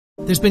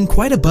There's been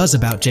quite a buzz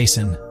about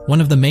Jason,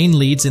 one of the main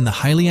leads in the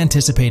highly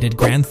anticipated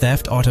Grand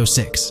Theft Auto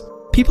 6.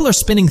 People are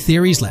spinning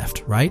theories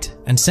left, right,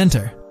 and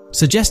center,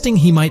 suggesting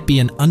he might be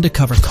an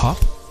undercover cop,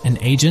 an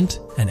agent,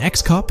 an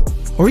ex-cop,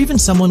 or even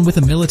someone with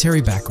a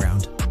military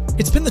background.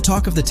 It's been the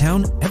talk of the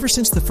town ever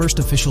since the first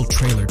official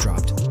trailer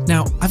dropped.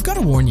 Now, I've got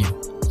to warn you,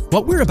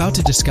 what we're about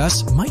to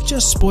discuss might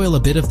just spoil a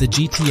bit of the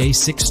GTA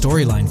 6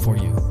 storyline for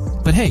you.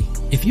 But hey,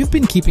 if you've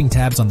been keeping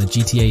tabs on the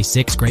GTA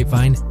 6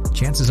 grapevine,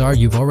 chances are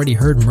you've already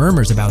heard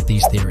murmurs about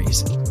these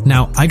theories.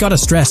 Now, I gotta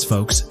stress,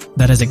 folks,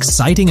 that as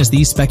exciting as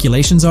these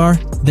speculations are,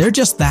 they're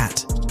just that,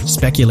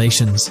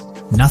 speculations.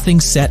 Nothing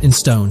set in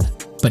stone.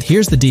 But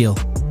here's the deal.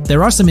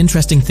 There are some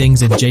interesting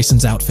things in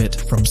Jason's outfit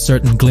from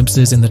certain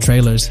glimpses in the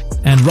trailers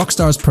and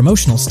Rockstar's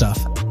promotional stuff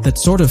that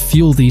sort of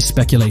fuel these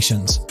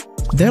speculations.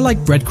 They're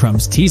like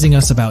breadcrumbs teasing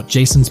us about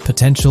Jason's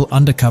potential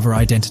undercover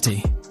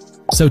identity.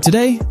 So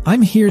today,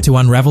 I'm here to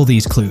unravel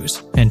these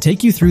clues and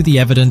take you through the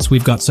evidence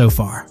we've got so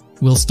far.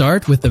 We'll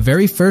start with the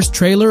very first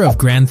trailer of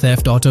Grand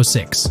Theft Auto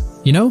 6.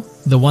 You know,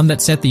 the one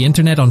that set the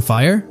internet on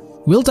fire?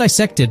 We'll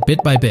dissect it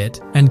bit by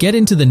bit and get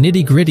into the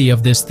nitty-gritty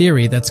of this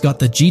theory that's got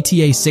the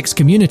GTA 6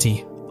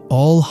 community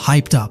all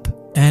hyped up.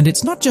 And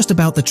it's not just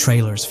about the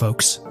trailers,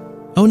 folks.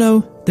 Oh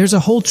no, there's a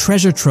whole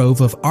treasure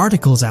trove of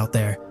articles out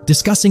there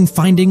discussing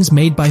findings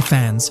made by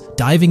fans,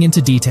 diving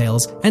into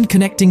details, and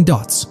connecting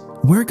dots.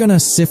 We're gonna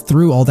sift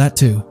through all that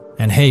too.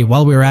 And hey,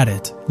 while we're at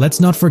it, let's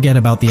not forget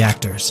about the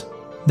actors.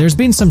 There's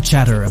been some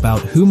chatter about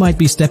who might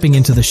be stepping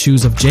into the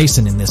shoes of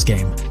Jason in this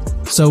game.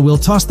 So we'll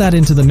toss that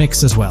into the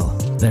mix as well.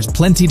 There's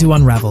plenty to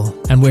unravel,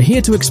 and we're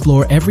here to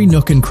explore every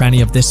nook and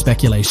cranny of this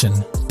speculation,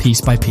 piece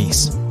by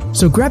piece.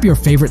 So grab your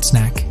favorite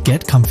snack,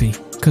 get comfy,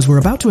 because we're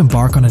about to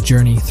embark on a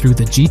journey through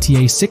the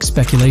GTA 6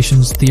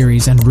 speculations,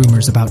 theories, and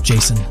rumors about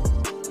Jason.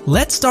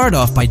 Let's start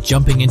off by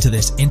jumping into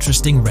this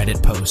interesting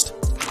Reddit post.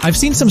 I've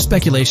seen some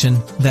speculation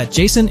that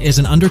Jason is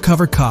an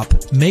undercover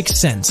cop makes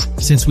sense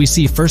since we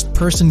see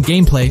first-person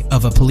gameplay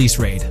of a police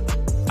raid.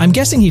 I'm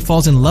guessing he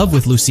falls in love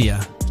with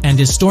Lucia, and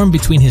his storm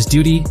between his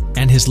duty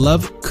and his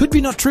love could be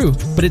not true,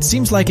 but it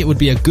seems like it would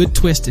be a good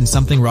twist in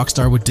something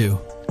Rockstar would do.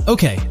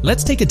 Okay,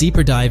 let's take a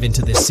deeper dive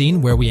into this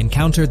scene where we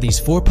encounter these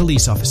 4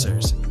 police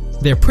officers.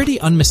 They're pretty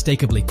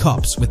unmistakably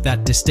cops with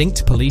that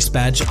distinct police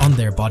badge on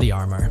their body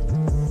armor.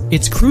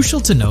 It's crucial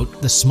to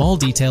note the small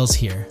details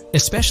here,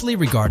 especially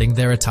regarding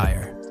their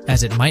attire,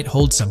 as it might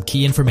hold some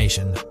key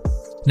information.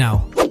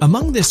 Now,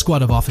 among this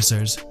squad of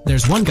officers,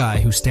 there's one guy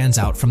who stands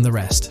out from the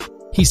rest.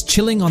 He's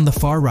chilling on the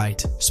far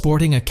right,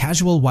 sporting a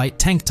casual white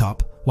tank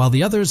top, while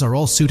the others are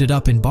all suited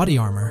up in body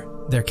armor,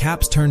 their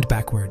caps turned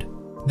backward.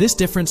 This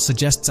difference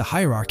suggests a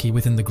hierarchy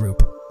within the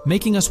group,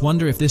 making us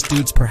wonder if this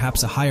dude's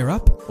perhaps a higher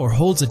up or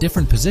holds a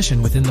different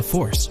position within the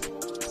force.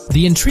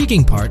 The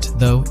intriguing part,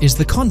 though, is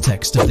the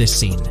context of this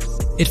scene.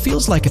 It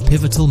feels like a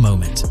pivotal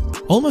moment,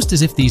 almost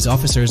as if these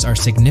officers are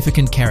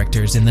significant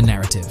characters in the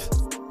narrative.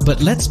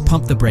 But let's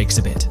pump the brakes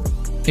a bit.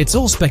 It's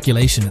all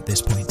speculation at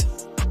this point.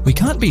 We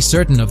can't be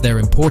certain of their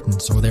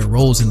importance or their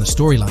roles in the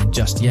storyline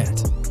just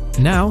yet.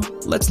 Now,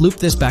 let's loop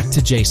this back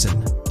to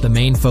Jason, the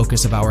main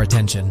focus of our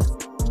attention.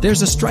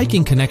 There's a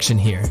striking connection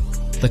here.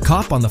 The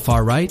cop on the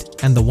far right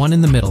and the one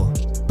in the middle,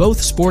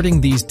 both sporting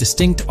these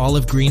distinct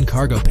olive green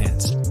cargo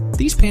pants.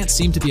 These pants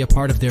seem to be a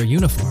part of their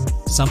uniform,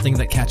 something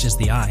that catches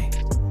the eye.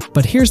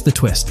 But here's the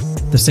twist.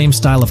 The same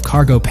style of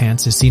cargo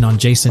pants is seen on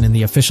Jason in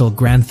the official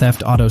Grand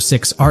Theft Auto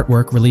 6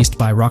 artwork released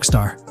by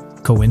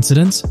Rockstar.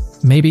 Coincidence?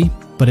 Maybe,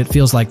 but it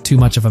feels like too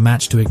much of a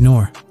match to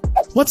ignore.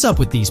 What's up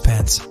with these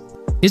pants?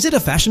 Is it a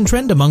fashion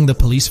trend among the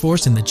police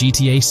force in the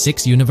GTA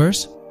 6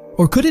 universe?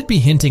 Or could it be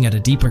hinting at a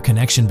deeper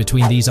connection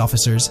between these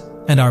officers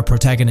and our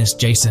protagonist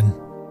Jason?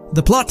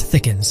 The plot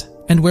thickens,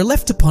 and we're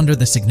left to ponder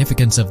the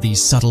significance of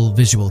these subtle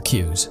visual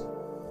cues.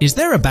 Is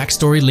there a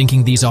backstory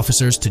linking these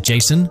officers to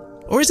Jason?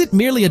 Or is it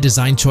merely a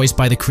design choice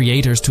by the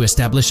creators to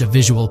establish a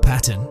visual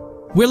pattern?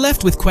 We're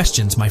left with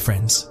questions, my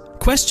friends.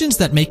 Questions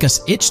that make us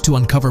itch to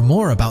uncover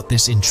more about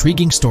this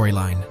intriguing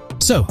storyline.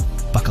 So,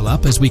 buckle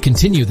up as we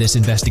continue this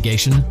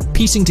investigation,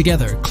 piecing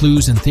together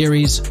clues and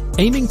theories,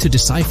 aiming to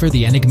decipher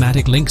the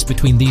enigmatic links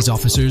between these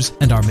officers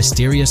and our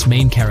mysterious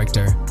main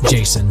character,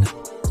 Jason.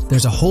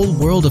 There's a whole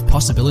world of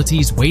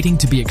possibilities waiting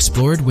to be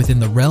explored within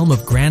the realm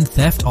of Grand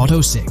Theft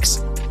Auto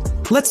 6.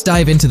 Let's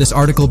dive into this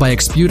article by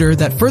Exputer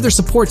that further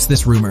supports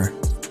this rumor.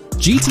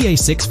 GTA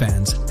 6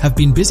 fans have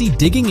been busy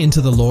digging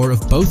into the lore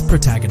of both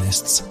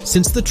protagonists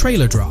since the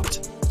trailer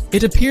dropped.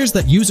 It appears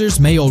that users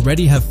may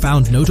already have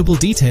found notable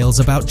details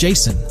about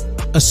Jason.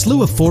 A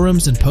slew of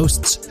forums and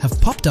posts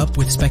have popped up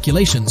with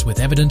speculations with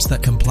evidence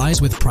that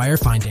complies with prior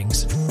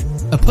findings.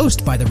 A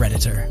post by the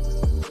Redditor,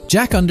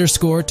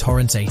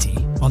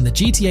 Jack_Torrance80, on the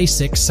GTA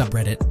 6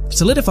 subreddit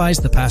solidifies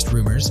the past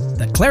rumors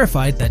that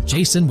clarified that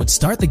Jason would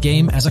start the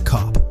game as a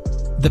cop.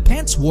 The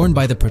pants worn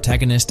by the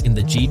protagonist in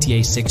the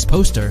GTA 6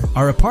 poster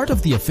are a part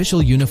of the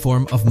official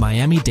uniform of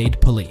Miami-Dade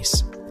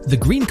Police. The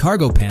green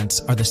cargo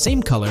pants are the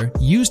same color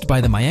used by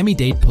the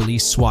Miami-Dade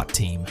Police SWAT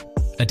team.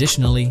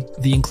 Additionally,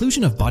 the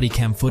inclusion of body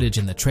cam footage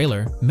in the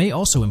trailer may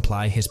also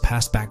imply his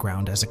past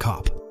background as a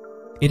cop.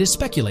 It is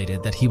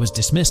speculated that he was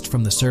dismissed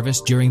from the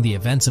service during the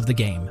events of the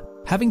game,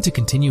 having to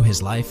continue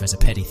his life as a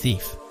petty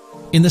thief.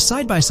 In the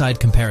side-by-side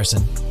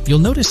comparison, you'll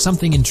notice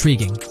something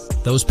intriguing.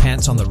 Those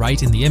pants on the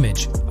right in the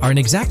image are an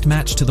exact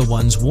match to the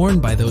ones worn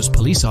by those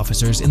police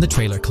officers in the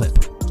trailer clip.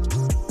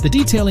 The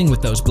detailing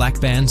with those black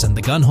bands and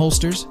the gun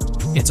holsters,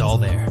 it's all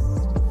there.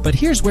 But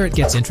here's where it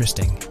gets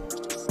interesting.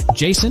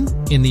 Jason,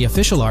 in the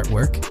official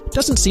artwork,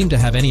 doesn't seem to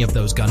have any of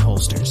those gun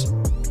holsters.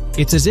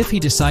 It's as if he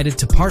decided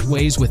to part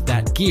ways with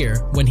that gear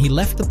when he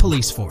left the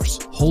police force,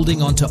 holding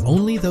onto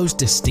only those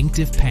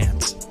distinctive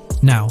pants.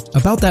 Now,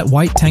 about that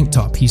white tank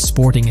top he's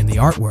sporting in the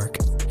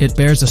artwork, it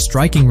bears a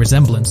striking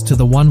resemblance to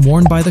the one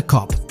worn by the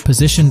cop,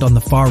 positioned on the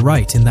far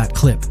right in that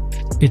clip.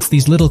 It's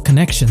these little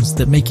connections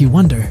that make you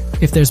wonder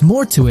if there's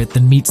more to it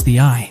than meets the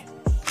eye.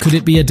 Could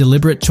it be a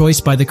deliberate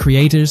choice by the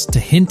creators to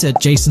hint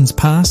at Jason's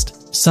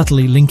past,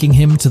 subtly linking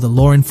him to the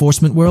law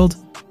enforcement world?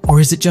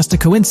 Or is it just a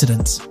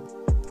coincidence?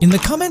 In the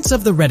comments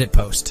of the Reddit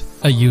post,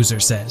 a user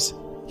says,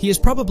 he is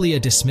probably a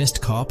dismissed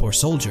cop or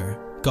soldier,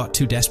 got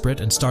too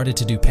desperate and started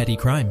to do petty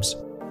crimes.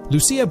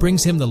 Lucia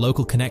brings him the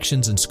local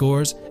connections and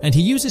scores, and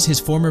he uses his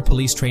former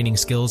police training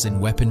skills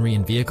in weaponry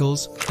and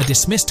vehicles. A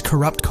dismissed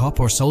corrupt cop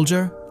or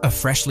soldier, a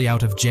freshly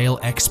out of jail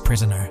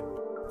ex-prisoner.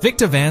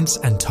 Victor Vance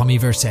and Tommy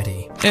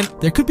Vercetti. And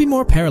there could be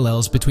more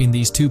parallels between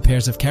these two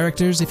pairs of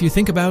characters if you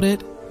think about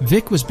it.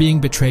 Vic was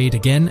being betrayed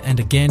again and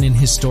again in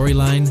his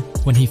storyline.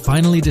 When he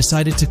finally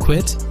decided to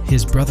quit,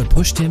 his brother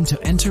pushed him to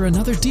enter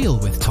another deal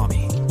with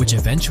Tommy, which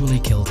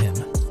eventually killed him.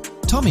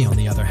 Tommy, on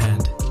the other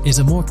hand, is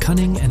a more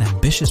cunning and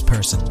ambitious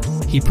person.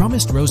 He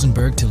promised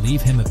Rosenberg to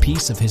leave him a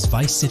piece of his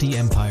Vice City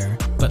empire,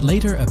 but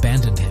later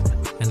abandoned him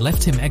and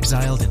left him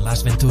exiled in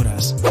Las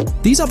Venturas.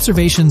 These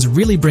observations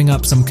really bring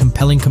up some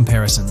compelling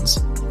comparisons,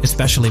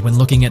 especially when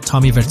looking at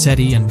Tommy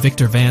Vercetti and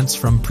Victor Vance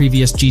from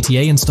previous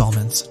GTA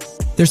installments.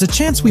 There's a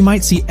chance we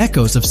might see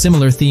echoes of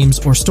similar themes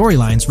or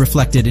storylines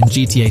reflected in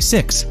GTA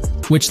 6,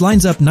 which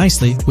lines up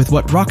nicely with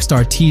what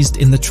Rockstar teased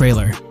in the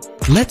trailer.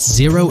 Let's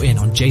zero in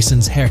on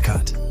Jason's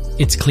haircut.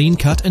 It's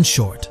clean-cut and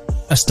short,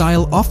 a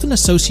style often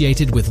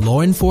associated with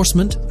law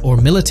enforcement or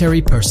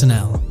military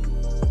personnel.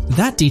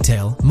 That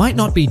detail might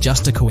not be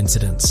just a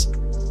coincidence.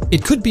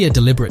 It could be a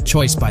deliberate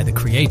choice by the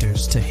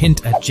creators to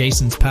hint at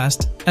Jason's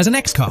past as an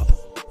ex-cop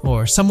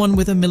or someone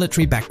with a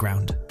military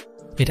background.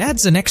 It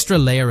adds an extra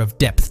layer of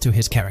depth to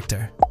his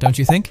character, don't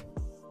you think?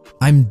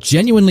 I'm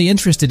genuinely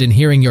interested in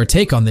hearing your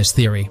take on this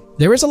theory.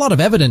 There is a lot of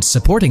evidence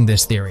supporting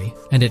this theory,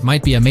 and it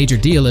might be a major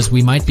deal as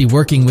we might be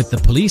working with the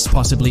police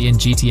possibly in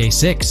GTA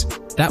 6.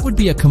 That would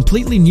be a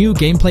completely new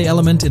gameplay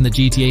element in the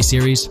GTA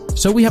series,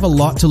 so we have a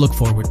lot to look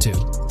forward to.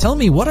 Tell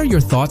me, what are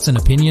your thoughts and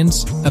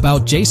opinions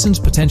about Jason's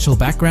potential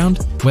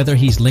background, whether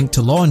he's linked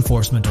to law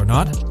enforcement or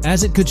not,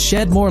 as it could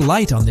shed more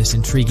light on this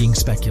intriguing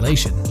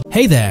speculation.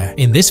 Hey there,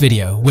 in this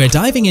video, we're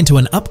diving into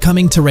an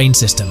upcoming terrain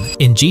system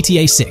in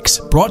GTA 6,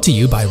 brought to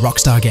you by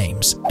Rockstar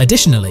Games.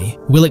 Additionally,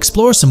 we'll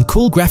explore some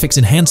cool graphics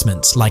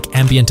enhancements like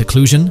ambient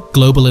occlusion,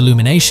 global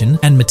illumination,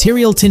 and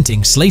material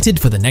tinting slated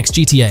for the next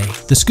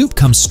GTA. The scoop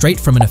comes straight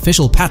from an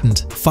official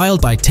patent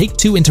filed by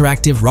Take-Two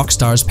Interactive,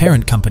 Rockstar's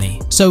parent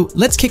company. So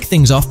let's kick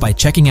things off by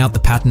checking out the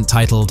patent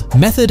titled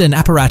Method and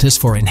Apparatus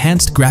for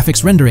Enhanced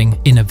Graphics Rendering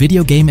in a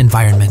Video Game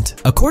Environment.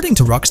 According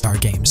to Rockstar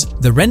Games,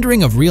 the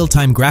rendering of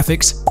real-time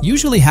graphics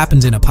usually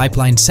happens in a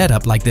pipeline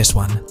setup like this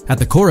one. At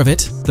the core of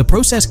it, the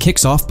process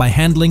kicks off by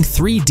handling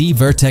 3D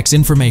vertex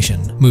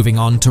information, moving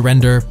on to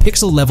render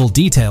pixel-level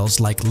details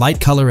like light,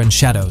 color, and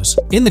shadows.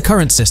 In the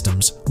current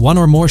systems, one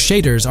or more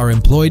shaders are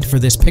employed for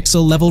this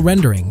pixel-level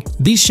rendering.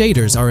 These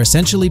shaders are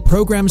essentially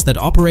programs that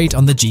operate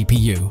on the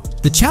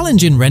GPU. The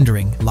challenge in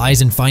rendering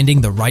lies in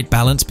finding the right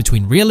balance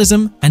between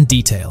realism and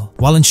detail,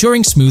 while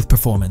ensuring smooth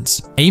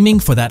performance, aiming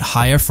for that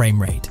higher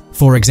frame rate.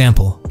 For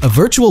example, a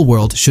virtual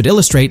world should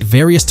illustrate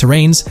various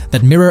terrains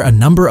that mirror a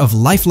number of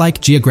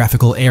lifelike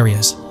geographical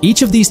areas.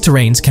 Each of these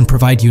terrains can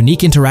provide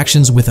unique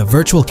interactions with a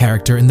virtual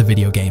character in the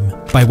video game.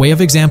 By way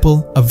of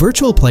example, a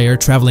virtual player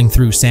traveling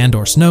through sand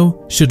or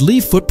snow should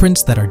leave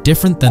footprints that are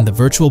different than the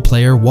virtual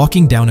player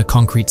walking down a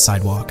concrete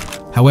sidewalk.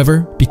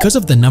 However, because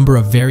of the number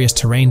of various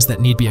terrains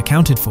that need be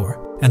accounted for,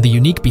 and the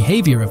unique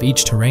behavior of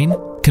each terrain,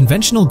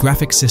 conventional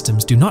graphics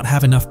systems do not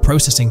have enough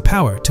processing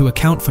power to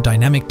account for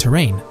dynamic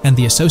terrain and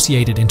the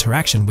associated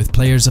interaction with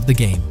players of the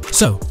game.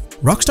 So,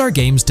 Rockstar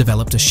Games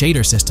developed a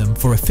shader system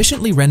for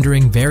efficiently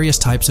rendering various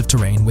types of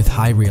terrain with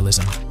high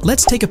realism.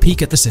 Let's take a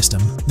peek at the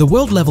system. The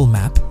world level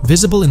map,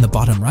 visible in the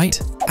bottom right,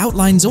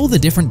 outlines all the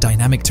different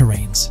dynamic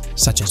terrains,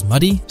 such as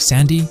muddy,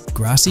 sandy,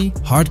 grassy,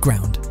 hard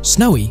ground,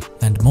 snowy,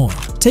 and more.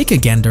 Take a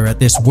gander at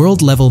this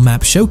world level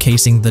map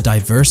showcasing the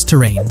diverse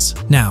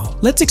terrains. Now,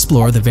 let's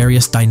explore the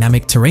various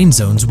dynamic terrain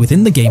zones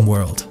within the game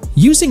world.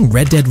 Using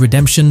Red Dead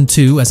Redemption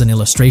 2 as an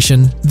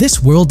illustration,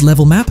 this world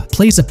level map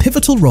plays a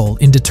pivotal role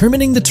in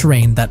determining the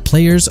terrain that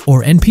players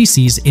or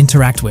NPCs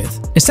interact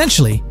with.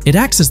 Essentially, it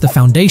acts as the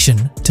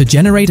foundation to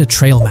generate a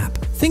trail map.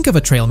 Think of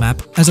a trail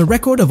map as a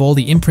record of all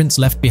the imprints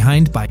left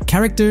behind by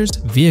characters,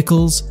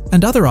 vehicles,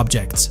 and other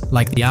objects,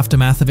 like the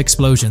aftermath of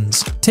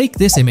explosions. Take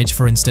this image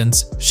for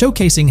instance,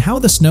 showcasing how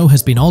the snow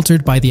has been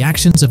altered by the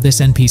actions of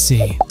this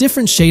NPC.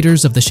 Different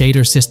shaders of the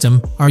shader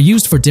system are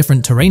used for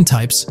different terrain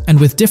types and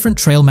with different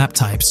trail map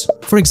types.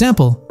 For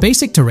example,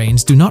 basic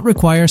terrains do not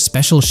require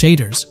special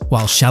shaders,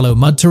 while shallow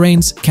mud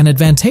terrains can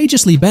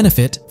advantageously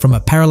benefit from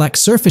a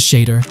parallax surface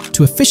shader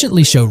to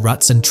efficiently show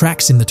ruts and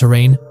tracks in the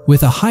terrain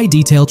with a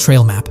high-detail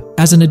trail map.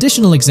 As an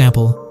additional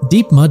example,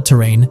 deep mud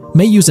terrain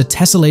may use a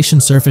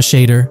tessellation surface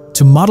shader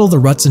to model the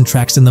ruts and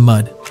tracks in the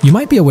mud. You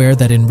might be aware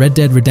that in Red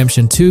Dead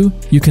Redemption 2,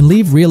 you can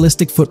leave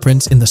realistic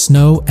footprints in the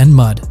snow and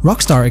mud.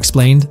 Rockstar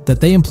explained that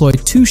they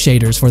employed two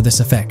shaders for this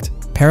effect: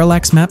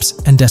 parallax maps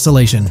and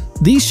desolation.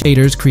 These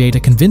shaders create a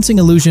convincing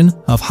illusion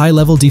of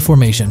high-level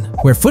deformation,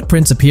 where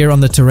footprints appear on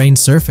the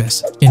terrain's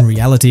surface. In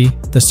reality,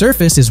 the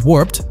surface is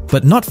warped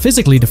but not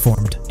physically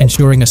deformed,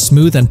 ensuring a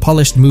smooth and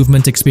polished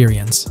movement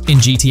experience. In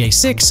GTA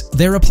 6,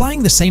 they're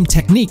applying the same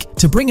technique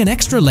to bring an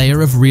extra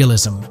layer of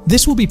realism.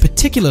 This will be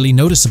particularly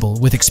noticeable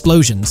with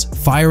explosions,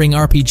 firing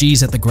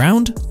RPGs at the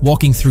ground,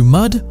 walking through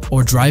mud,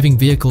 or driving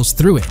vehicles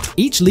through it,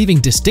 each leaving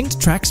distinct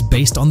tracks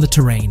based on the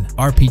terrain.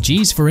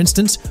 RPGs, for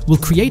instance, will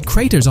create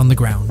craters on the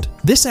ground.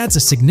 This adds a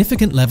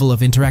significant level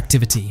of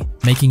interactivity,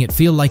 making it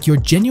feel like you're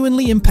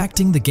genuinely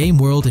impacting the game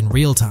world in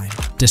real time.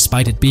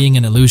 Despite it being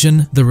an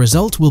illusion, the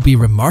result will be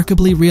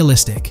remarkably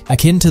realistic,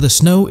 akin to the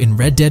snow in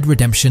Red Dead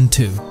Redemption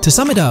 2. To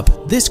sum it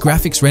up, this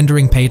graphics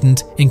rendering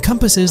patent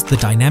encompasses the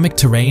dynamic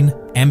terrain,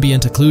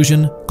 ambient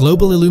occlusion,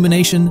 global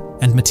illumination,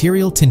 and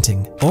material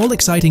tinting, all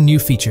exciting new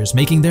features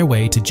making their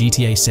way to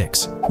GTA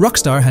 6.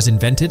 Rockstar has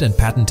invented and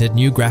patented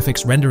new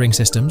graphics rendering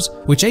systems,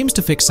 which aims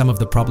to fix some of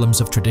the problems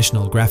of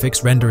traditional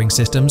graphics rendering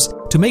systems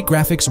to make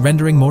graphics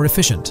rendering more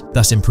efficient,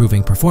 thus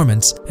improving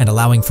performance and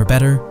allowing for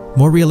better,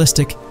 more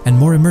realistic, and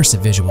more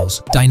immersive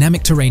visuals.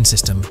 Dynamic Terrain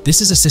System.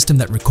 This is a system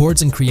that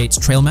records and creates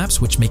trail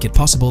maps which make it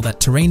possible that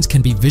terrains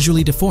can be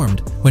visually deformed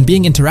when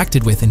being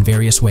interacted with in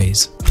various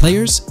ways.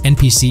 Players,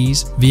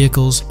 NPCs,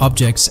 vehicles,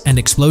 objects, and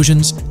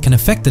explosions can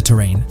affect the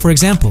terrain. For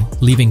example,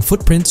 leaving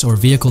footprints or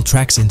vehicle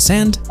tracks in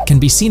sand can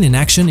be seen in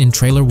action in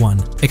Trailer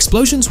 1.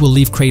 Explosions will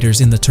leave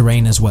craters in the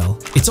terrain as well.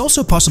 It's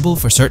also possible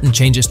for certain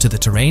changes to the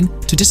terrain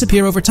to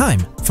disappear over time.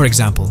 For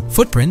example,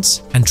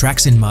 footprints and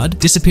tracks in mud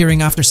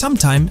disappearing after some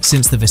time,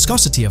 since the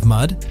viscosity of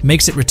mud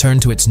makes it return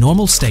to its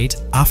normal state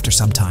after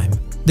some time.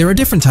 There are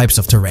different types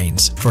of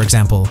terrains, for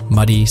example,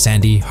 muddy,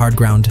 sandy, hard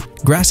ground,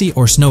 grassy,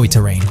 or snowy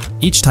terrain.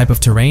 Each type of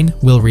terrain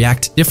will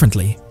react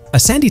differently. A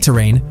sandy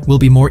terrain will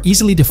be more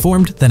easily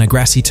deformed than a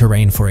grassy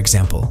terrain, for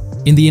example.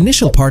 In the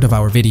initial part of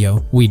our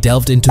video, we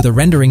delved into the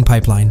rendering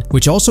pipeline,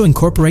 which also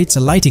incorporates a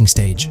lighting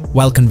stage.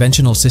 While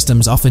conventional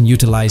systems often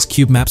utilize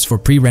cube maps for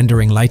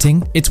pre-rendering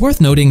lighting, it's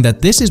worth noting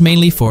that this is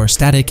mainly for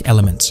static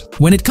elements.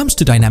 When it comes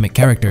to dynamic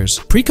characters,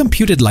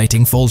 pre-computed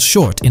lighting falls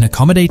short in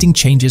accommodating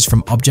changes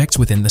from objects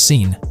within the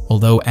scene.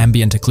 Although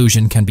ambient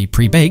occlusion can be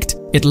pre-baked,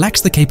 it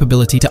lacks the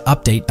capability to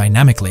update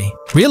dynamically.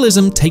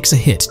 Realism takes a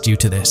hit due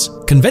to this.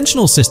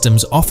 Conventional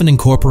systems often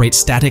incorporate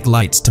static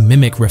lights to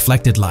mimic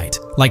reflected light,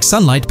 like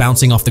sunlight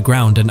bouncing off the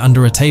ground and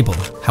under a table.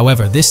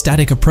 However, this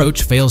static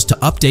approach fails to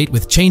update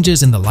with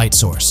changes in the light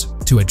source.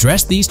 To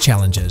address these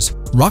challenges,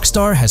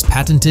 Rockstar has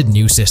patented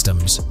new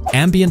systems.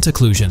 Ambient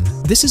occlusion.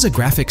 This is a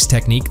graphics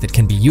technique that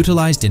can be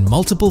utilized in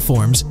multiple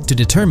forms to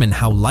determine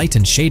how light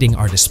and shading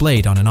are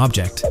displayed on an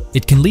object.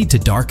 It can lead to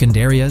darkened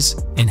areas,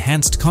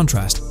 enhanced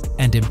contrast,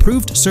 and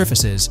improved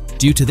surfaces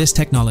due to this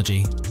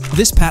technology.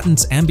 This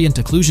patent's ambient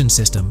occlusion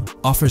system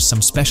offers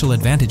some special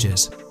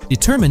advantages.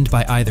 Determined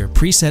by either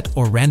preset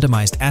or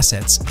randomized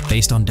assets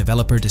based on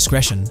developer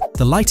discretion,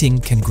 the lighting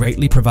can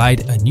greatly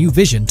provide a new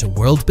vision to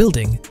world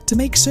building to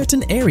make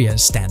certain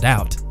areas stand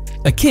out,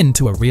 akin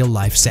to a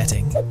real-life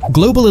setting.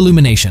 Global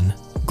illumination.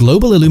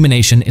 Global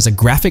illumination is a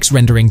graphics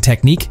rendering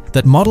technique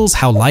that models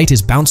how light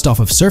is bounced off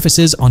of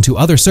surfaces onto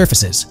other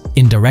surfaces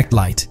in direct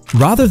light,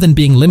 rather than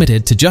being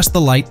limited to just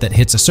the light that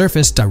hits a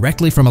surface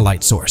directly from a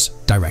light source,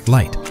 direct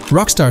light.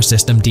 Rockstar's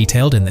system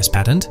detailed in this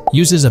patent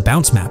uses a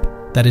bounce map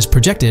that is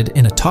projected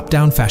in a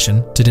top-down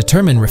fashion to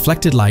determine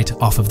reflected light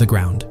off of the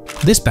ground.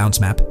 This bounce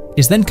map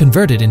is then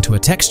converted into a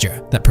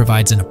texture that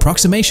provides an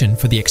approximation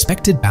for the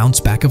expected bounce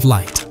back of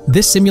light.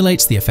 This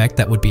simulates the effect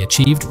that would be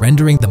achieved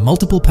rendering the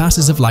multiple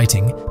passes of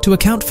lighting to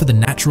account for the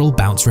natural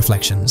bounce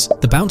reflections.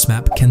 The bounce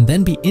map can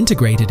then be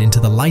integrated into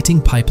the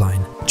lighting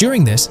pipeline.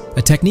 During this,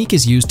 a technique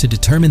is used to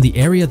determine the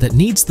area that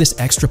needs this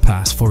extra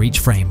pass for each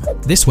frame.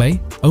 This way,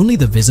 only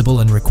the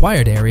visible and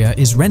required area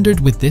is rendered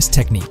with this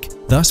technique,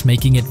 thus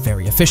making it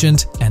very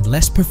efficient and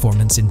less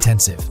performance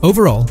intensive.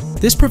 Overall,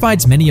 this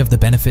provides many of the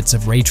benefits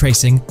of ray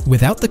tracing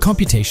without the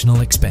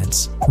computational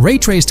expense.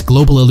 Ray-traced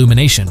global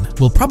illumination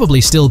will probably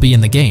still be in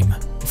the game.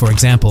 For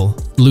example,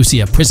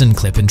 Lucia prison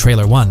clip in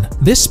Trailer 1.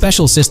 This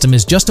special system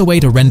is just a way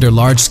to render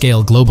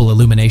large-scale global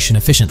illumination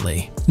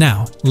efficiently.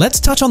 Now,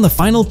 let's touch on the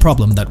final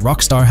problem that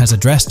Rockstar has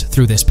addressed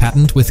through this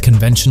patent with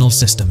conventional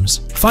systems.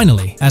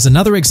 Finally, as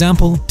another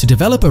example, to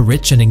develop a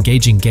rich and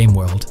engaging game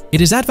world,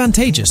 it is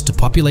advantageous to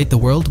populate the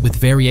world with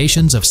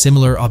variations of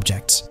similar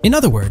objects. In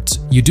other words,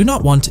 you do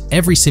not want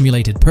every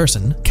simulated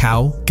person,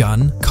 cow,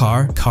 gun,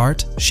 car,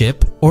 cart,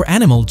 ship, or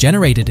animal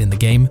generated in the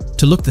game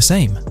to look the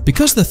same.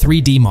 Because the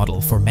 3D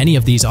model for many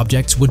of these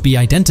objects would be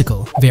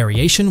identical,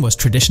 variation was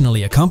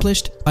traditionally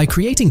accomplished by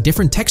creating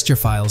different texture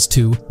files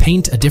to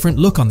paint a different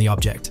look on the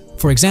object.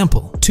 For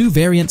example, two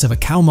variants of a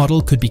cow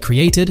model could be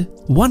created,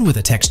 one with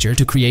a texture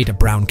to create a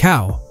brown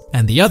cow,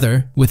 and the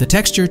other with a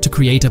texture to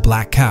create a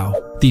black cow.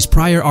 These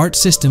prior art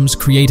systems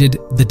created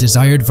the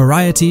desired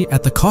variety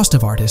at the cost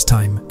of artist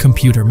time,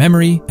 computer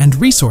memory, and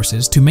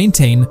resources to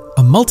maintain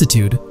a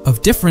multitude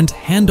of different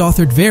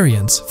hand-authored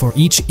variants for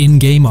each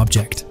in-game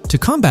object. To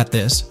combat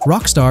this,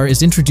 Rockstar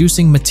is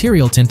introducing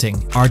material tinting.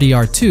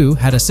 RDR2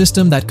 had a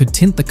system that could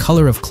tint the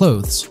color of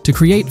clothes to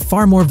create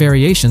far more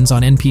variations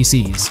on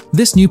NPCs.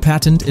 This new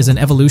patent is an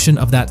evolution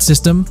of that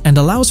system and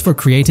allows for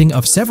creating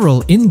of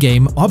several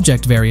in-game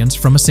object variants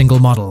from a single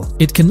model.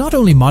 It can not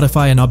only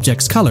modify an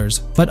object's colors,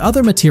 but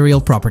other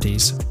material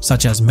properties,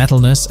 such as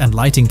metalness and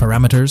lighting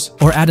parameters,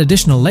 or add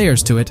additional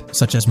layers to it,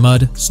 such as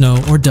mud,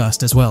 snow, or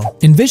dust as well.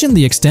 Envision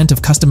the extent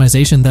of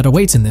customization that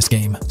awaits in this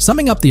game.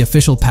 Summing up the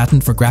official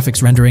patent for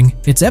graphics rendering,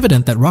 it's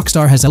evident that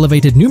Rockstar has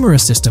elevated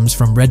numerous systems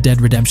from Red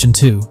Dead Redemption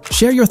 2.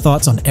 Share your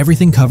thoughts on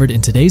everything covered in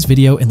today's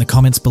video in the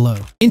comments below.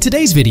 In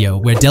today's video,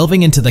 we're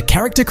delving into the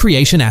character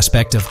creation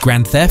aspect of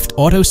Grand Theft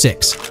Auto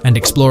 6 and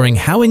exploring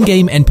how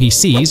in-game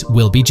NPCs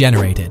will be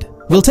generated.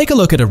 We'll take a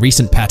look at a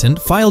recent patent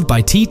filed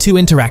by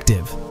T2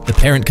 Interactive, the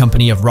parent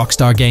company of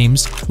Rockstar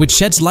Games, which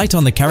sheds light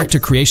on the character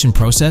creation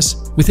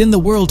process within the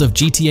world of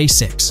GTA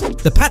 6.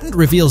 The patent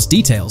reveals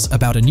details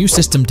about a new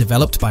system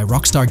developed by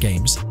Rockstar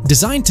Games,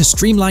 designed to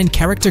streamline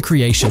character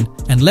creation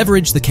and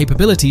leverage the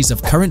capabilities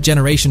of current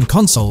generation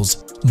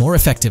consoles more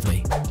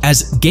effectively.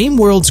 As game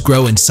worlds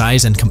grow in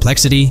size and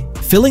complexity,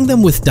 filling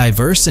them with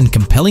diverse and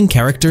compelling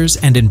characters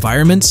and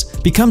environments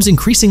becomes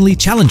increasingly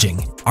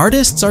challenging.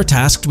 Artists are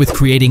tasked with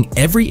creating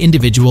every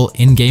individual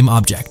in-game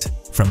object,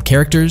 from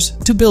characters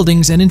to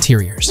buildings and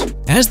interiors.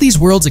 As these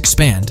worlds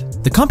expand,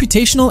 the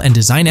computational and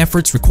design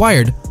efforts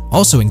required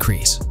also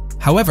increase.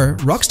 However,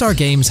 Rockstar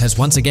Games has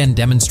once again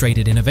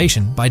demonstrated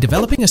innovation by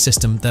developing a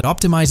system that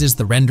optimizes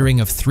the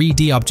rendering of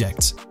 3D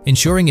objects,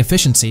 ensuring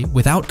efficiency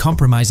without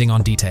compromising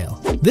on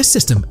detail. This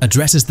system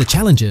addresses the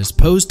challenges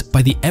posed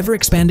by the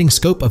ever-expanding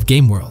scope of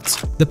game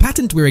worlds. The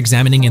patent we're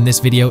examining in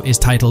this video is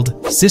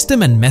titled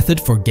System and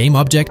Method for Game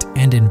Object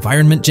and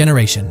Environment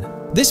Generation.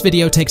 This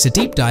video takes a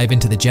deep dive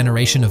into the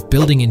generation of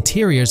building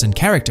interiors and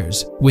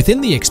characters within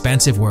the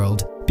expansive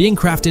world being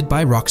crafted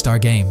by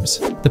Rockstar Games.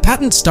 The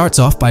patent starts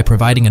off by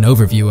providing an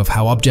overview of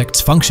how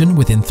objects function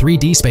within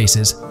 3D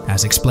spaces,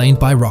 as explained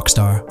by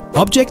Rockstar.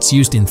 Objects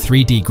used in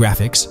 3D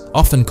graphics,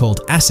 often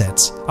called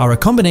assets, are a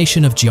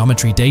combination of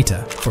geometry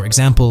data, for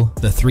example,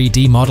 the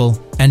 3D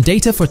model, and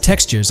data for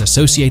textures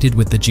associated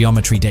with the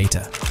geometry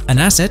data. An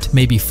asset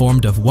may be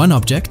formed of one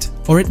object,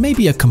 or it may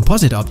be a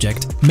composite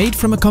object made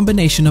from a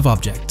combination of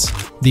objects.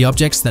 The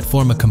objects that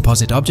form a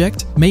composite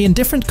object may in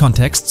different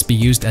contexts be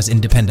used as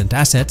independent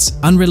assets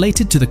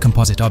unrelated to the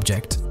composite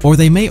object, or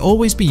they may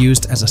always be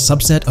used as a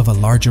subset of a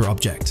larger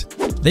object.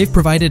 They've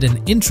provided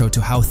an intro to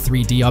how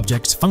 3D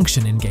objects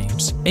function in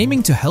games,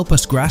 aiming to help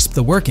us grasp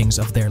the workings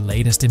of their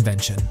latest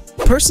invention.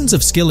 Persons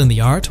of skill in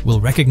the art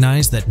will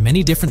recognize that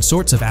many different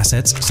sorts of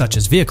assets, such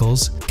as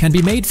vehicles, can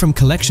be made from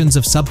collections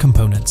of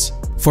subcomponents.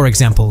 For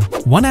example,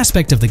 one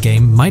aspect of the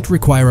game might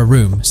require a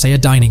room, say a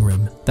dining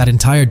room. That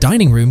entire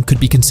dining room could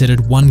be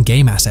considered one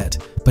game asset,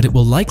 but it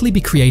will likely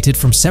be created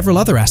from several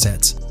other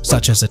assets,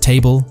 such as a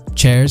table,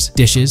 chairs,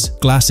 dishes,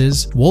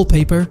 glasses,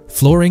 wallpaper,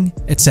 flooring,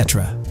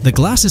 etc. The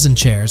glasses and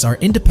chairs are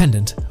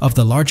independent of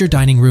the larger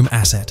dining room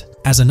asset.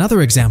 As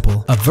another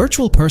example, a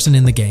virtual person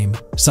in the game,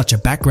 such a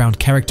background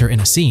character in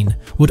a scene,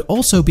 would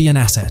also be an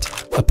asset.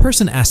 A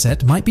person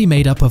asset might be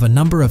made up of a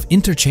number of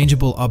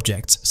interchangeable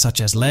objects,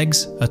 such as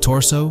legs, a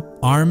torso,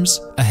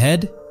 arms, a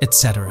head,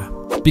 etc.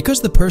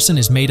 Because the person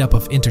is made up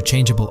of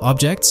interchangeable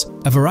objects,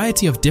 a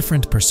variety of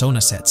different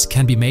persona sets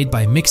can be made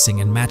by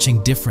mixing and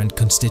matching different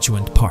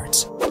constituent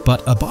parts.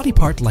 But a body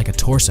part like a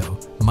torso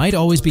might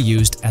always be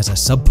used as a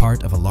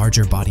subpart of a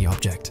larger body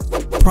object.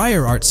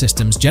 Prior art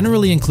systems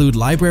generally include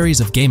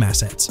libraries of game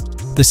assets.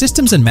 The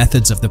systems and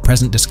methods of the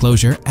present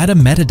disclosure add a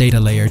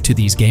metadata layer to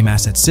these game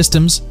asset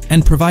systems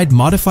and provide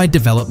modified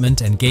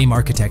development and game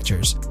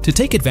architectures to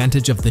take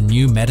advantage of the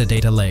new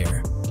metadata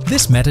layer.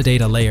 This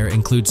metadata layer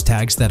includes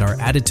tags that are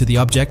added to the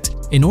object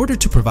in order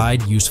to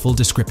provide useful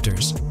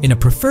descriptors. In a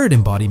preferred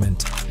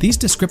embodiment, these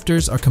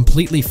descriptors are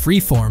completely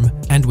free-form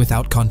and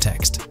without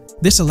context.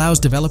 This allows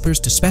developers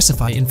to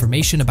specify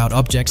information about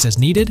objects as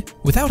needed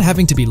without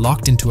having to be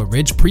locked into a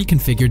rich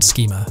pre-configured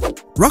schema.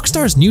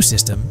 Rockstar's new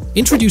system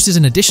introduces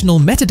an additional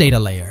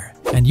metadata layer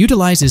and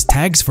utilizes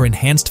tags for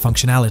enhanced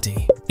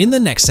functionality. In the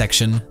next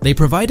section, they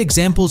provide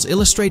examples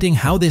illustrating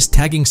how this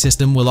tagging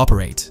system will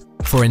operate.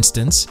 For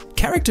instance,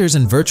 characters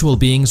and virtual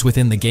beings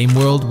within the game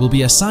world will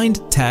be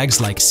assigned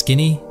tags like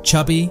skinny,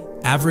 chubby,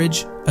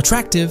 average,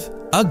 attractive,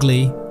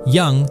 ugly,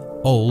 young,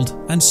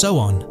 old, and so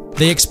on.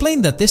 They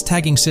explained that this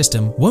tagging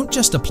system won't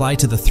just apply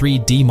to the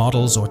 3D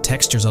models or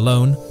textures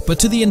alone, but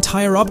to the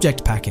entire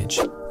object package,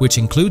 which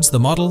includes the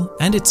model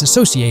and its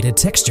associated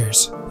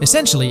textures.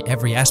 Essentially,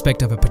 every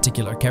aspect of a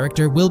particular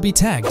character will be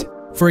tagged.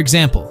 For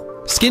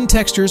example, skin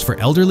textures for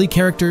elderly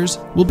characters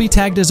will be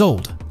tagged as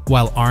old,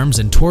 while arms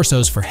and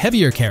torsos for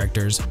heavier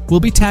characters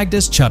will be tagged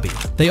as chubby.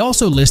 They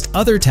also list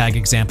other tag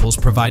examples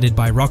provided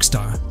by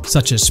Rockstar,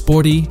 such as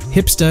sporty,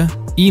 hipster,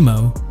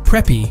 emo,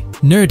 preppy,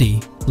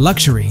 nerdy,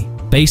 luxury,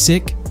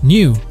 basic,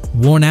 new,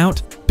 worn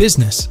out,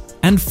 business,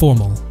 and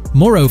formal.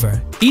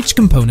 Moreover, each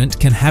component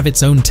can have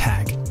its own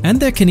tag, and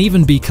there can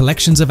even be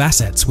collections of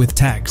assets with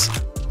tags.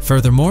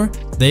 Furthermore,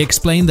 they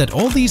explain that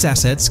all these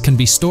assets can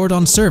be stored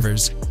on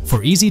servers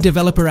for easy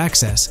developer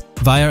access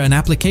via an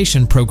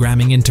application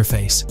programming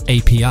interface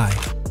 (API).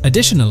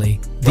 Additionally,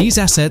 these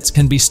assets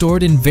can be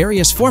stored in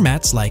various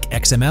formats like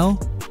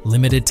XML,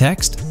 limited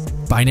text,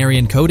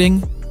 binary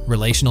encoding,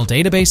 relational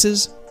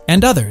databases,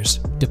 and others,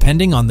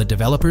 depending on the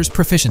developer's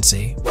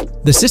proficiency.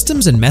 The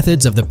systems and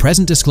methods of the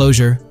present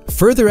disclosure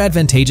further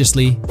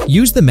advantageously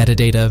use the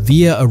metadata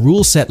via a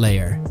rule set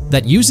layer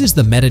that uses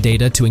the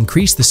metadata to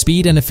increase the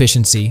speed and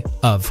efficiency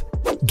of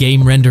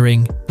game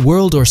rendering,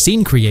 world or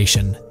scene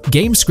creation,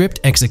 game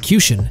script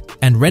execution,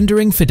 and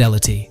rendering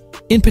fidelity.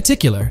 In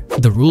particular,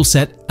 the rule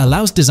set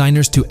allows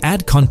designers to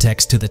add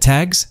context to the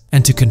tags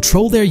and to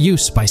control their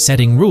use by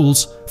setting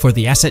rules for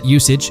the asset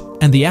usage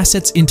and the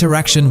asset's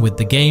interaction with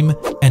the game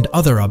and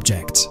other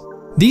objects.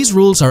 These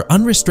rules are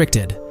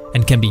unrestricted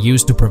and can be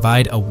used to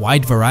provide a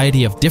wide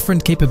variety of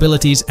different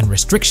capabilities and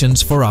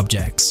restrictions for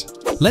objects.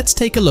 Let's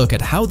take a look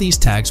at how these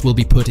tags will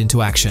be put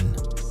into action.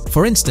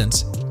 For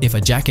instance, if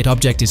a jacket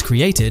object is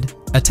created,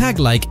 a tag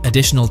like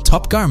additional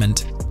top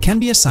garment can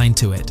be assigned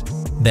to it.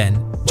 Then,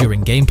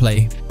 during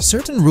gameplay,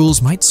 certain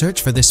rules might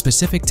search for this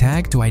specific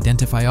tag to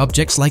identify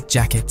objects like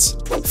jackets.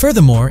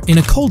 Furthermore, in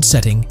a cold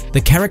setting,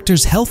 the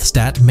character's health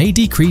stat may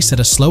decrease at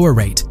a slower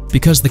rate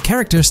because the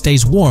character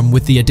stays warm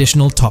with the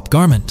additional top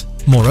garment.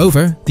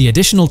 Moreover, the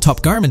additional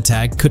top garment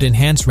tag could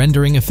enhance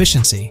rendering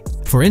efficiency.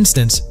 For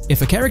instance,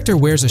 if a character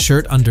wears a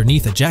shirt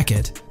underneath a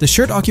jacket, the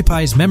shirt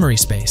occupies memory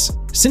space.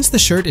 Since the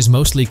shirt is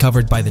mostly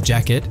covered by the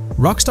jacket,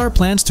 Rockstar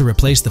plans to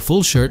replace the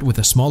full shirt with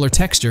a smaller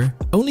texture,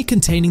 only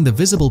containing the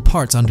visible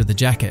parts under the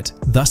jacket,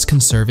 thus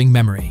conserving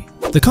memory.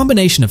 The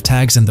combination of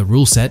tags and the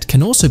rule set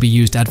can also be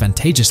used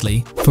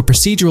advantageously for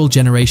procedural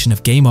generation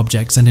of game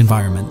objects and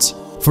environments.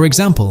 For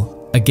example,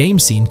 a game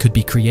scene could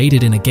be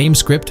created in a game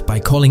script by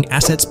calling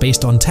assets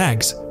based on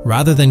tags,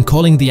 rather than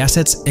calling the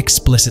assets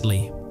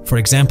explicitly. For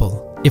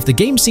example, if the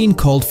game scene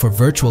called for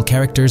virtual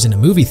characters in a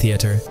movie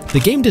theater, the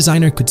game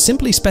designer could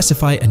simply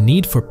specify a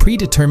need for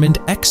predetermined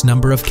X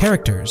number of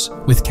characters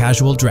with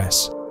casual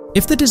dress.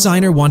 If the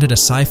designer wanted a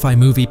sci-fi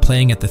movie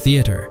playing at the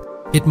theater,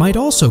 it might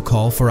also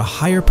call for a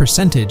higher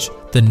percentage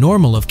than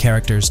normal of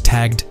characters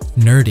tagged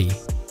nerdy.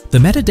 The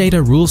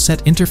metadata rule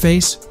set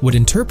interface would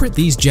interpret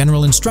these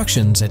general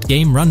instructions at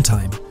game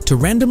runtime to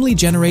randomly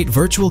generate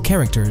virtual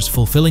characters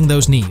fulfilling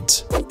those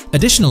needs.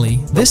 Additionally,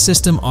 this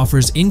system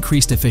offers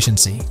increased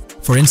efficiency.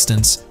 For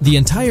instance, the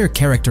entire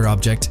character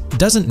object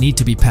doesn't need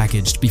to be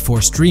packaged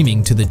before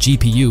streaming to the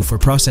GPU for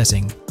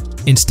processing.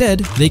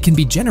 Instead, they can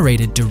be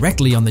generated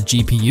directly on the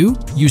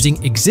GPU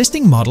using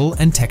existing model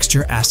and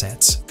texture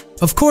assets.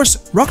 Of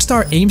course,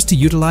 Rockstar aims to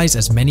utilize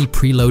as many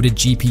preloaded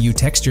GPU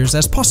textures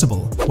as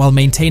possible, while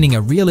maintaining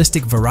a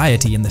realistic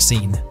variety in the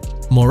scene.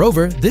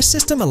 Moreover, this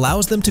system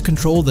allows them to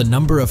control the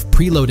number of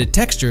preloaded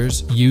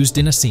textures used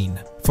in a scene.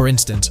 For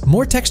instance,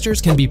 more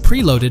textures can be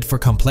preloaded for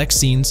complex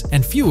scenes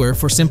and fewer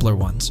for simpler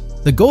ones.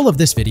 The goal of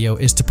this video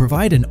is to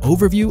provide an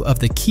overview of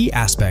the key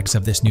aspects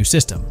of this new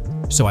system,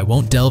 so I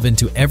won't delve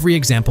into every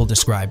example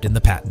described in the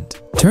patent.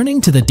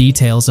 Turning to the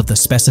details of the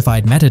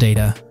specified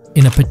metadata,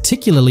 in a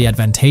particularly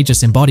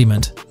advantageous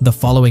embodiment, the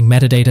following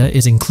metadata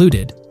is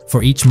included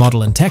for each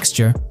model and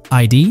texture: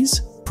 IDs,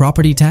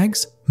 property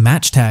tags,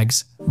 match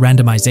tags,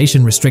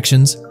 randomization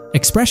restrictions,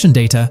 expression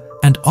data,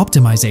 and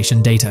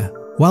optimization data.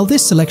 While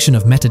this selection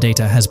of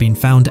metadata has been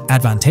found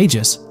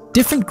advantageous,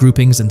 different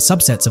groupings and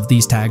subsets of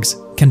these tags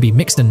can be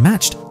mixed and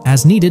matched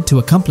as needed to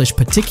accomplish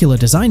particular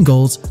design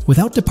goals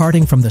without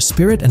departing from the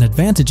spirit and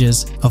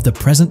advantages of the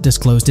present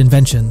disclosed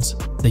inventions.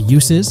 The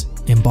uses,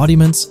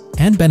 embodiments,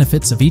 and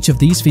benefits of each of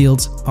these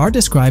fields are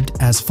described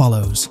as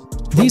follows.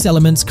 These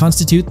elements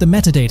constitute the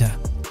metadata,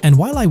 and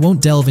while I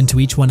won't delve into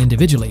each one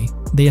individually,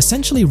 they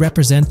essentially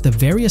represent the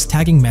various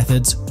tagging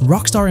methods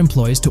Rockstar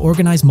employs to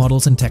organize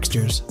models and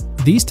textures.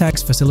 These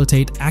tags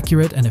facilitate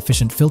accurate and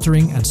efficient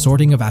filtering and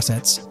sorting of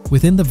assets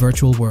within the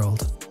virtual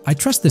world. I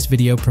trust this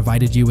video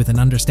provided you with an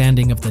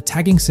understanding of the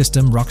tagging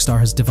system Rockstar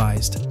has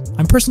devised.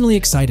 I'm personally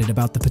excited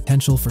about the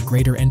potential for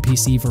greater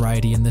NPC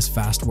variety in this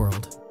vast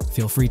world.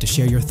 Feel free to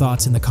share your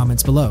thoughts in the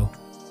comments below.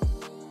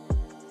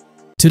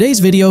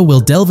 Today's video will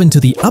delve into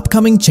the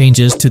upcoming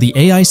changes to the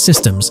AI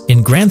systems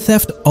in Grand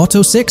Theft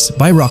Auto 6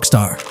 by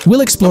Rockstar.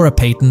 We'll explore a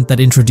patent that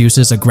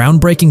introduces a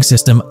groundbreaking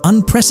system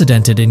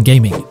unprecedented in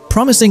gaming,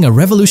 promising a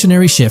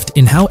revolutionary shift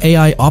in how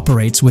AI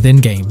operates within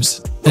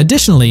games.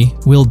 Additionally,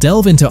 we'll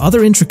delve into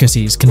other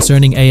intricacies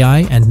concerning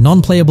AI and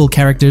non-playable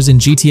characters in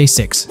GTA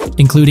 6,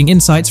 including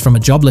insights from a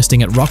job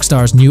listing at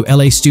Rockstar's new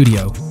LA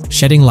studio,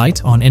 shedding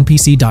light on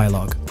NPC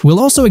dialogue. We'll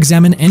also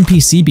examine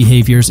NPC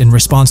behaviors in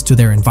response to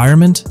their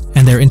environment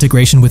and their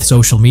integration with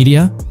social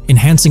media,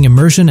 enhancing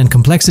immersion and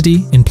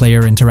complexity in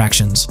player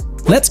interactions.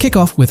 Let's kick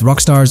off with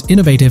Rockstar's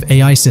innovative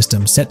AI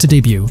system set to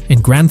debut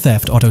in Grand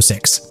Theft Auto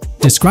 6.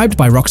 Described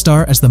by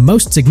Rockstar as the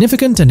most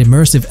significant and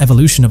immersive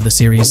evolution of the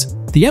series,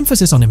 the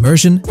emphasis on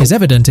immersion is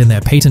evident in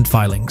their patent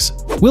filings.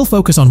 We'll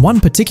focus on one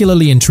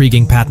particularly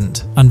intriguing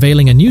patent,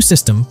 unveiling a new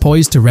system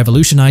poised to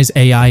revolutionize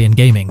AI in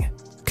gaming.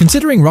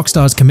 Considering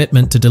Rockstar's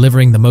commitment to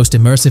delivering the most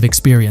immersive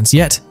experience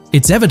yet,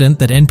 it's evident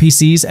that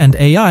NPCs and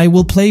AI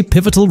will play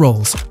pivotal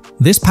roles.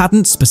 This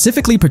patent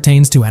specifically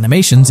pertains to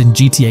animations in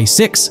GTA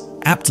 6,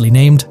 aptly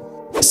named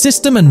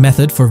System and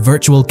Method for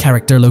Virtual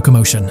Character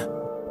Locomotion.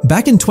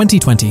 Back in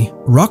 2020,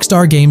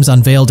 Rockstar Games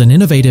unveiled an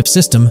innovative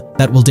system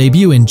that will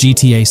debut in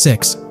GTA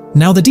 6.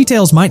 Now, the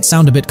details might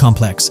sound a bit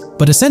complex,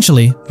 but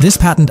essentially, this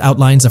patent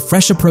outlines a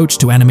fresh approach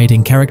to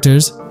animating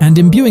characters and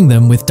imbuing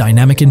them with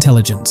dynamic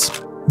intelligence.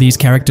 These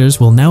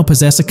characters will now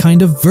possess a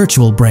kind of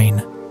virtual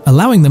brain,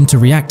 allowing them to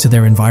react to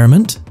their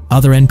environment,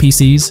 other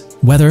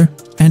NPCs, weather,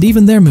 and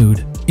even their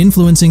mood,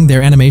 influencing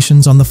their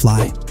animations on the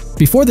fly.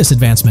 Before this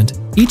advancement,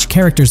 each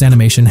character's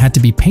animation had to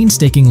be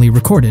painstakingly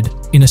recorded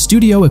in a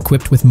studio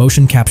equipped with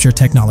motion capture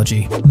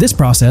technology. This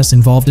process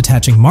involved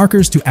attaching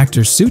markers to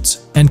actors'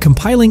 suits and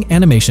compiling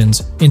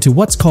animations into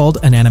what's called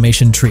an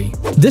animation tree.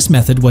 This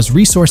method was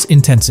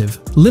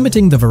resource-intensive,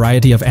 limiting the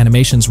variety of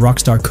animations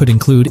Rockstar could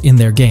include in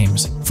their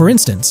games. For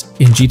instance,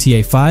 in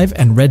GTA 5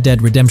 and Red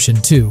Dead Redemption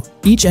 2,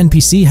 each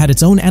NPC had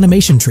its own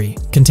animation tree,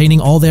 containing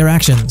all their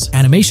actions.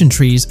 Animation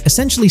trees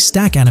essentially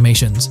stack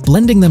animations,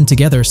 blending them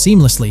together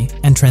seamlessly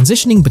and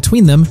transitioning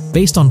between them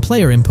based on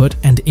player input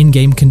and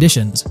in-game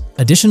conditions.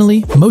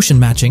 Additionally, motion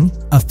matching,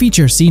 a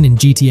feature seen in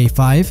GTA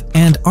 5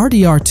 and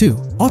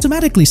RDR2,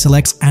 automatically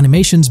selects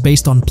animations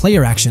based on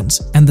player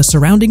actions and the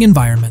surrounding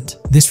environment.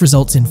 This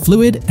results in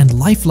fluid and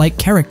lifelike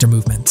character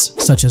movements,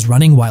 such as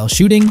running while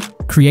shooting,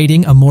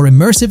 creating a more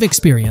immersive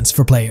experience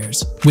for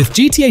players. With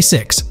GTA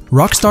 6,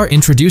 Rockstar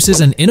introduces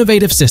an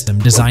innovative system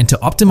designed to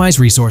optimize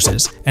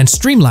resources and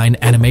streamline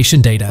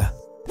animation data.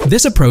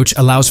 This approach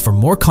allows for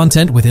more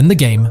content within the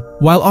game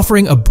while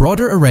offering a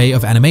broader array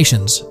of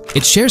animations.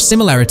 It shares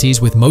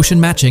similarities with motion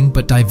matching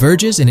but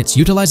diverges in its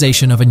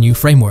utilization of a new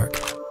framework.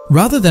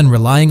 Rather than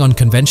relying on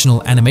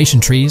conventional animation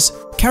trees,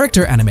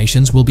 character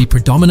animations will be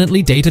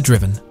predominantly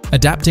data-driven,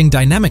 adapting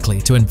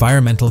dynamically to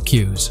environmental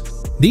cues.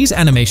 These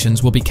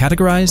animations will be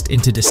categorized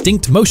into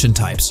distinct motion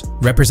types,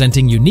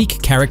 representing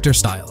unique character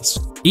styles.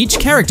 Each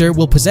character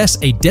will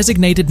possess a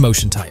designated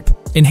motion type,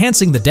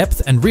 enhancing the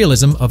depth and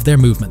realism of their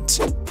movements.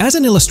 As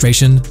an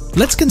illustration,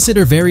 let's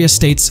consider various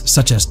states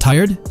such as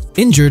tired,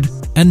 injured,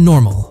 and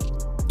normal,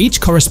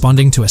 each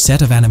corresponding to a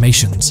set of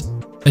animations.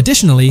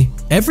 Additionally,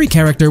 every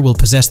character will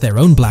possess their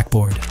own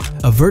blackboard,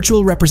 a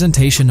virtual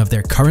representation of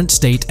their current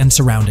state and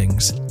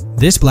surroundings.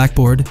 This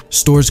blackboard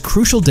stores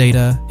crucial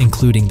data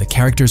including the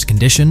character's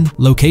condition,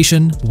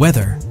 location,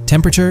 weather,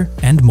 temperature,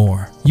 and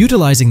more.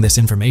 Utilizing this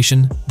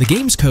information, the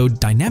game's code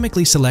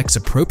dynamically selects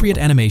appropriate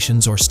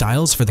animations or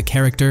styles for the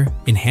character,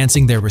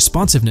 enhancing their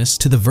responsiveness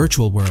to the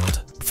virtual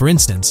world. For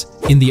instance,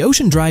 in the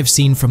Ocean Drive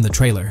scene from the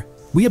trailer,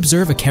 we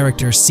observe a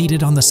character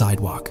seated on the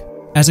sidewalk.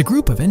 As a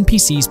group of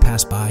NPCs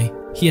pass by,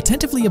 he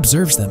attentively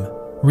observes them,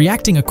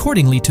 reacting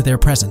accordingly to their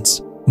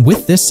presence.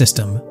 With this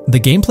system, the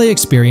gameplay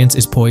experience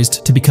is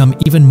poised to become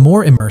even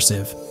more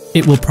immersive.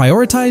 It will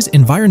prioritize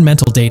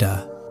environmental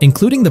data,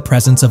 including the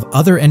presence of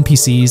other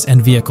NPCs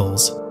and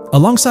vehicles,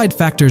 alongside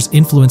factors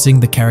influencing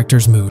the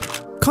character's mood.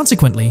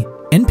 Consequently,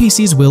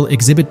 NPCs will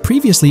exhibit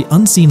previously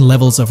unseen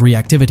levels of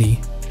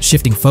reactivity,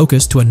 shifting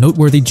focus to a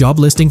noteworthy job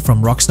listing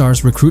from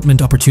Rockstar's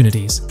recruitment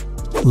opportunities.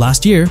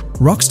 Last year,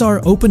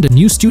 Rockstar opened a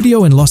new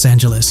studio in Los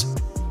Angeles.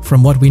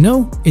 From what we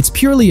know, it's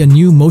purely a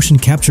new motion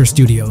capture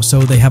studio,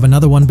 so they have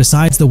another one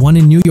besides the one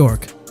in New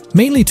York,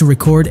 mainly to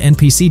record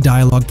NPC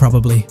dialogue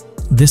probably.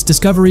 This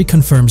discovery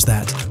confirms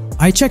that.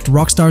 I checked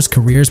Rockstar's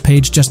careers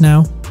page just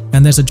now,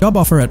 and there's a job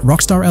offer at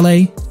Rockstar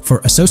LA for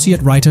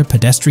Associate Writer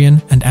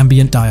Pedestrian and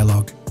Ambient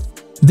Dialogue.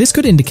 This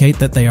could indicate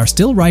that they are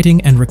still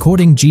writing and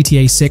recording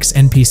GTA 6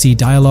 NPC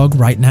dialogue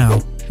right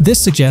now. This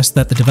suggests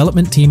that the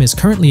development team is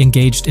currently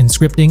engaged in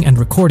scripting and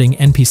recording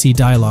NPC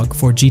dialogue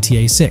for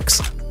GTA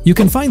 6. You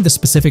can find the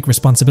specific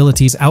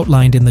responsibilities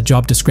outlined in the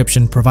job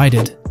description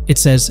provided. It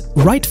says,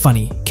 write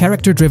funny,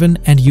 character-driven,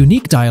 and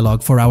unique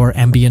dialogue for our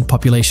ambient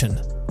population.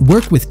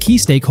 Work with key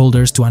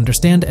stakeholders to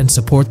understand and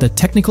support the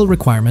technical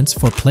requirements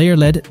for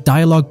player-led,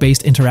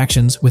 dialogue-based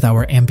interactions with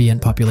our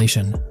ambient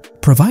population.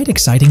 Provide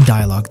exciting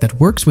dialogue that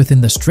works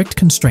within the strict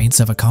constraints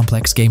of a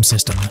complex game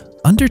system.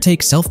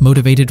 Undertake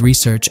self-motivated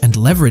research and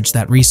leverage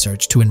that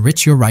research to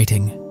enrich your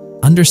writing.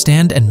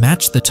 understand, and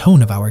match the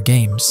tone of our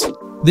games.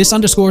 This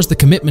underscores the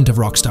commitment of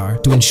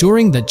Rockstar to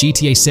ensuring that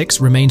GTA 6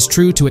 remains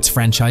true to its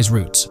franchise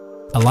roots.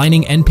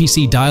 Aligning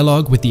NPC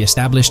dialogue with the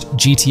established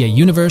GTA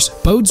universe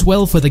bodes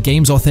well for the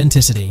game's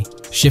authenticity.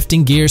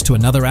 Shifting gears to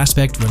another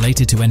aspect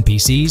related to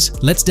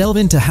NPCs, let's delve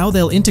into how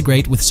they'll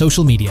integrate with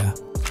social media.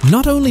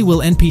 Not only will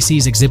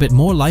NPCs exhibit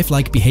more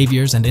lifelike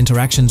behaviors and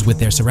interactions with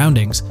their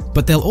surroundings,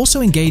 but they'll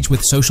also engage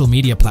with social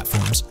media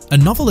platforms, a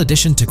novel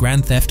addition to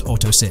Grand Theft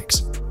Auto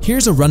 6.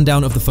 Here's a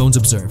rundown of the phones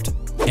observed.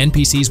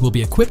 NPCs will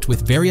be equipped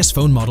with various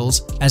phone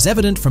models, as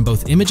evident from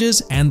both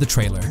images and the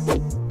trailer.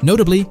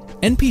 Notably,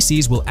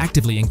 NPCs will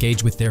actively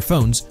engage with their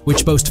phones,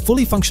 which boast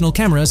fully functional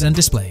cameras and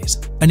displays,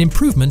 an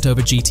improvement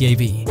over GTA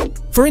V.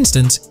 For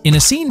instance, in a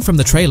scene from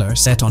the trailer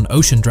set on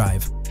Ocean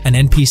Drive, an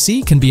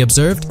NPC can be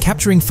observed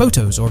capturing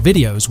photos or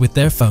videos with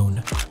their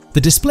phone.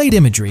 The displayed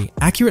imagery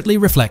accurately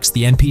reflects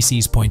the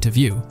NPC's point of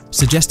view,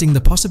 suggesting the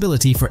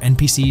possibility for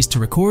NPCs to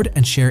record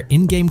and share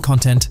in-game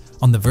content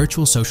on the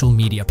virtual social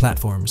media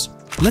platforms.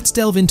 Let's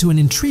delve into an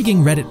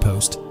intriguing Reddit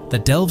post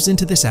that delves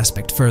into this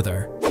aspect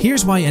further.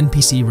 Here's why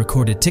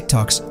NPC-recorded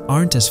TikToks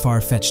aren't as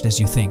far-fetched as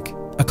you think.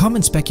 A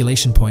common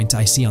speculation point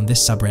I see on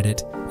this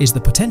subreddit is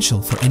the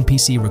potential for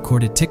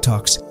NPC-recorded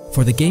TikToks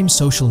for the game's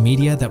social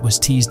media that was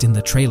teased in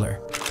the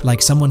trailer,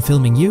 like someone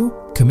filming you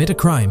commit a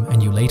crime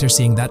and you later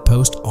seeing that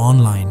post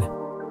online.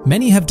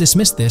 Many have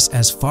dismissed this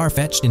as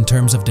far-fetched in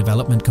terms of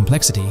development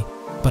complexity,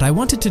 but I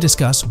wanted to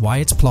discuss why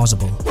it's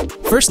plausible.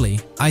 Firstly,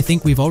 I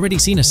think we've already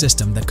seen a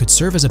system that could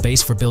serve as a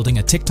base for building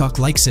a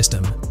TikTok-like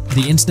system,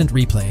 the Instant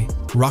Replay,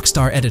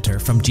 Rockstar editor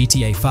from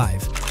GTA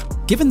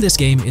 5. Given this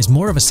game is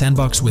more of a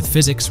sandbox with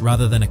physics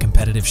rather than a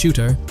competitive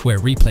shooter, where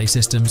replay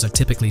systems are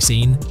typically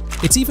seen,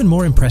 it's even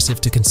more impressive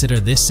to consider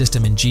this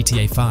system in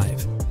GTA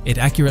 5. It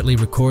accurately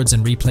records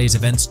and replays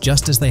events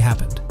just as they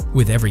happened,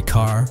 with every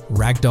car,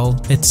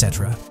 ragdoll,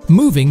 etc.,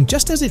 moving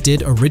just as it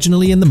did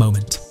originally in the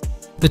moment.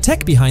 The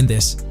tech behind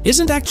this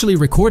isn't actually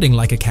recording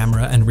like a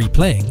camera and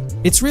replaying,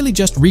 it's really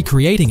just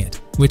recreating it,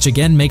 which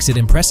again makes it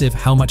impressive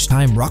how much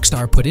time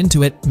Rockstar put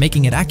into it,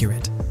 making it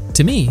accurate.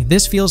 To me,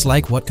 this feels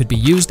like what could be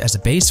used as a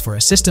base for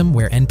a system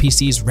where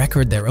NPCs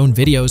record their own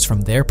videos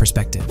from their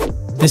perspective.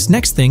 This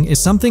next thing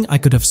is something I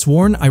could have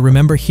sworn I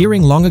remember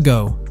hearing long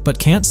ago, but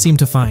can't seem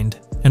to find,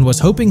 and was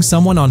hoping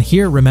someone on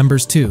here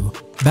remembers too.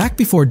 Back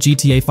before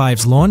GTA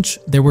 5's launch,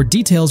 there were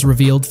details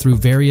revealed through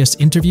various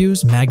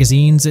interviews,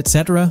 magazines,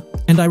 etc.,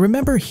 and I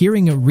remember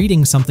hearing or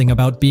reading something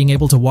about being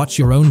able to watch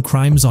your own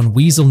crimes on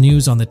Weasel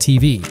News on the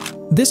TV.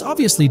 This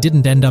obviously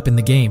didn't end up in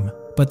the game,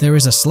 but there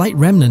is a slight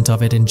remnant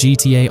of it in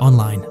GTA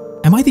Online.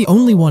 Am I the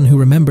only one who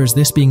remembers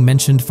this being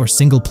mentioned for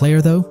single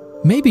player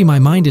though? Maybe my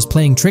mind is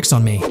playing tricks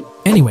on me.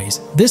 Anyways,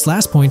 this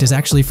last point is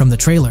actually from the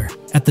trailer,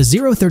 at the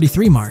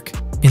 0:33 mark.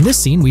 In this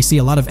scene, we see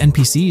a lot of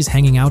NPCs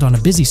hanging out on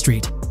a busy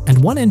street,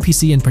 and one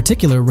NPC in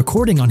particular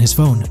recording on his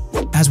phone.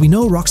 As we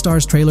know,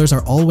 Rockstar's trailers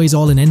are always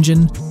all in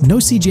engine, no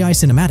CGI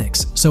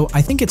cinematics, so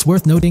I think it's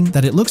worth noting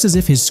that it looks as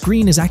if his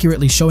screen is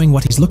accurately showing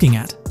what he's looking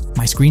at.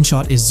 My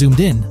screenshot is zoomed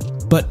in,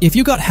 but if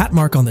you got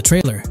Hatmark on the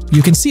trailer,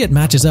 you can see it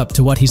matches up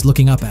to what he's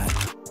looking up at.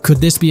 Could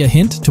this be a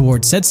hint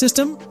towards said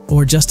system,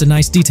 or just a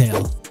nice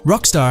detail?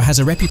 Rockstar has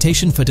a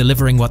reputation for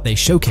delivering what they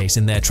showcase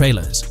in their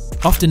trailers,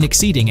 often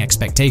exceeding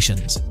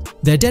expectations.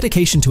 Their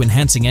dedication to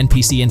enhancing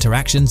NPC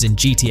interactions in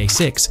GTA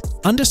 6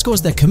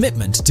 underscores their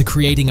commitment to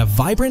creating a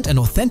vibrant and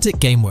authentic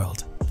game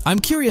world. I'm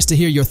curious to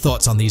hear your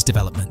thoughts on these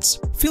developments.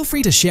 Feel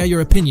free to share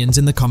your opinions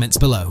in the comments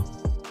below.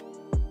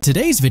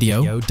 Today's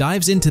video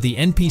dives into the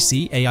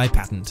NPC AI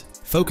patent,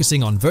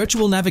 focusing on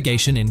virtual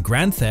navigation in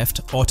Grand Theft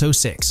Auto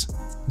 6.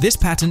 This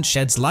patent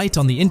sheds light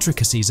on the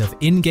intricacies of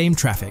in-game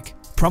traffic,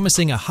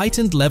 promising a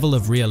heightened level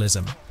of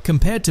realism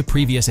compared to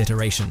previous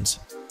iterations.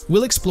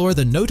 We'll explore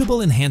the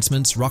notable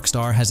enhancements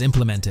Rockstar has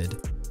implemented,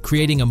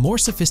 creating a more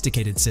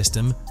sophisticated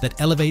system that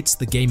elevates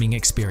the gaming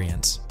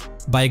experience.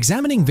 By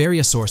examining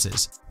various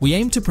sources, we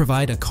aim to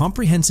provide a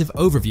comprehensive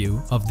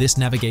overview of this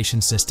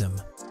navigation system,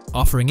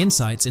 offering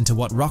insights into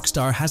what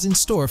Rockstar has in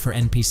store for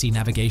NPC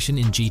navigation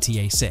in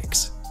GTA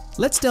 6.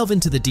 Let's delve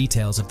into the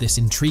details of this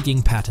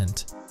intriguing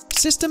patent.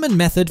 System and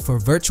method for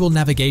virtual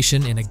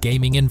navigation in a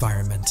gaming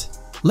environment.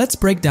 Let's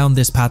break down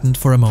this patent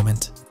for a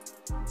moment.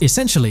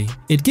 Essentially,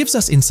 it gives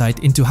us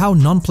insight into how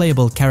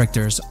non-playable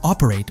characters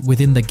operate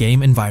within the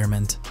game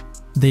environment.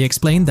 They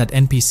explain that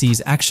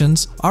NPCs'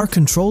 actions are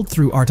controlled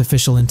through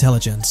artificial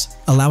intelligence,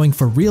 allowing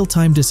for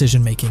real-time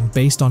decision-making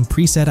based on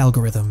preset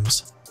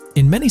algorithms.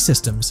 In many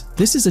systems,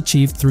 this is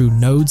achieved through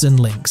nodes and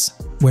links,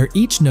 where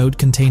each node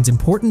contains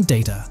important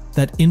data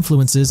that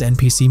influences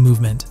NPC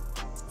movement.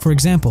 For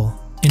example,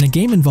 in a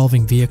game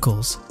involving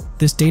vehicles,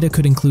 this data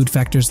could include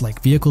factors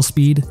like vehicle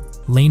speed,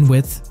 lane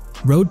width,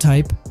 road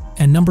type,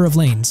 and number of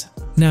lanes.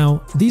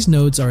 Now, these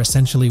nodes are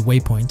essentially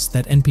waypoints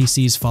that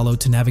NPCs follow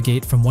to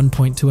navigate from one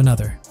point to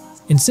another.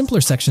 In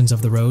simpler sections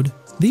of the road,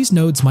 these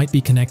nodes might be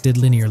connected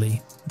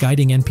linearly,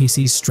 guiding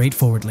NPCs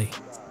straightforwardly.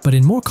 But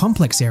in more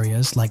complex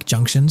areas, like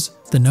junctions,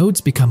 the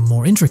nodes become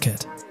more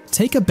intricate.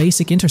 Take a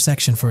basic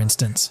intersection, for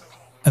instance.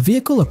 A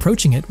vehicle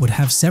approaching it would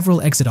have several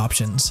exit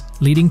options,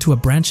 leading to a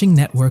branching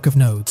network of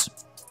nodes.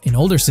 In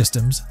older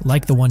systems,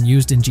 like the one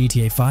used in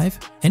GTA 5,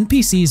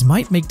 NPCs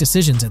might make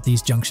decisions at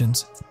these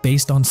junctions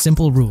based on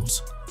simple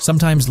rules,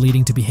 sometimes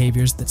leading to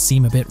behaviors that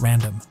seem a bit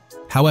random.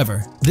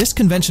 However, this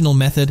conventional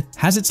method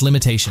has its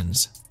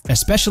limitations,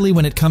 especially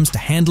when it comes to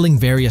handling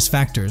various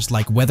factors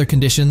like weather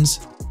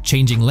conditions,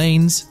 changing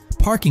lanes,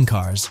 parking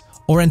cars,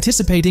 or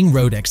anticipating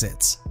road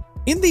exits.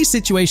 In these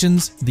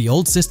situations, the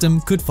old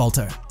system could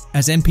falter,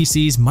 as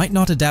NPCs might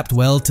not adapt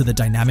well to the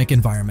dynamic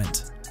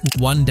environment.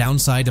 One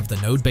downside of the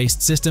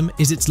node-based system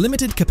is its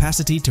limited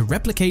capacity to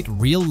replicate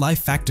real-life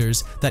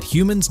factors that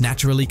humans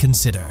naturally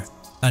consider.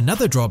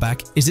 Another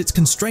drawback is its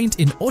constraint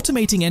in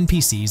automating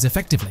NPCs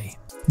effectively.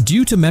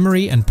 Due to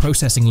memory and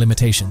processing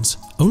limitations,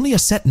 only a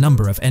set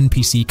number of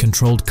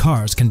NPC-controlled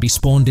cars can be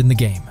spawned in the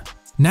game.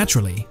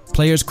 Naturally,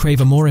 players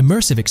crave a more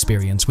immersive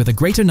experience with a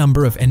greater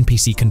number of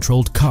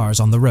NPC-controlled cars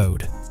on the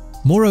road.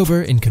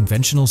 Moreover, in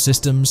conventional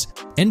systems,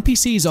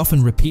 NPCs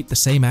often repeat the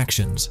same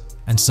actions,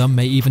 and some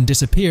may even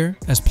disappear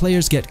as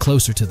players get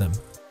closer to them.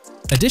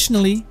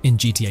 Additionally, in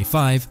GTA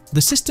 5,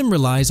 the system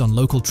relies on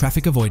local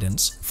traffic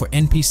avoidance for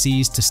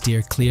NPCs to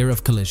steer clear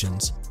of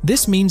collisions.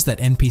 This means that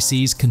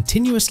NPCs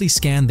continuously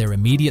scan their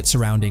immediate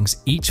surroundings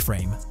each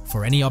frame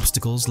for any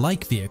obstacles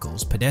like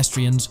vehicles,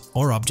 pedestrians,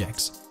 or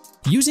objects.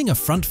 Using a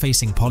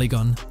front-facing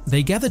polygon,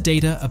 they gather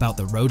data about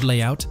the road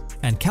layout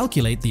and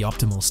calculate the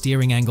optimal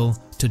steering angle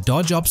to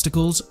dodge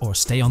obstacles or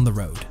stay on the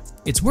road.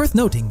 It's worth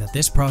noting that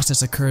this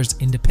process occurs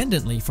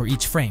independently for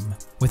each frame,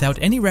 without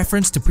any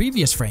reference to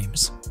previous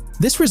frames.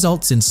 This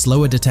results in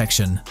slower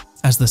detection,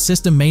 as the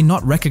system may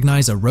not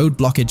recognize a road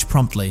blockage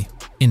promptly.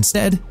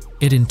 Instead,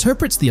 it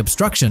interprets the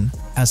obstruction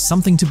as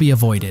something to be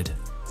avoided,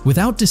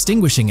 without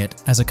distinguishing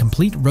it as a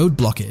complete road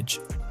blockage.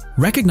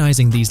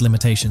 Recognizing these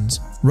limitations,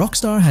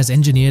 Rockstar has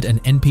engineered an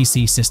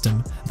NPC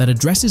system that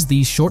addresses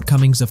these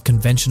shortcomings of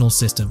conventional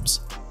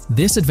systems.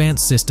 This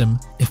advanced system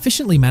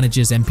efficiently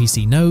manages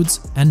NPC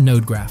nodes and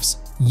node graphs,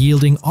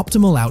 yielding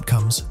optimal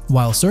outcomes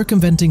while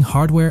circumventing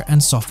hardware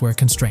and software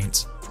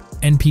constraints.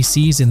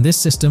 NPCs in this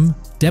system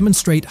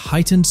demonstrate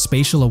heightened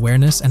spatial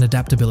awareness and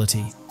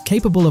adaptability,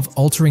 capable of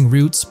altering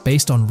routes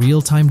based on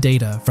real-time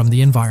data from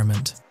the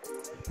environment.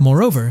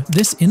 Moreover,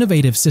 this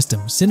innovative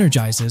system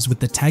synergizes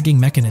with the tagging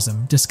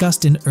mechanism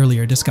discussed in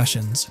earlier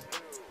discussions.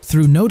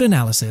 Through node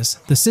analysis,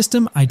 the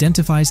system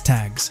identifies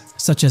tags,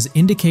 such as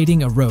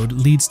indicating a road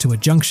leads to a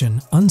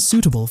junction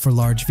unsuitable for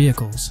large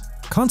vehicles.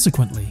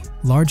 Consequently,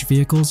 large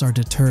vehicles are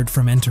deterred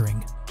from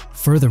entering.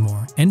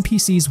 Furthermore,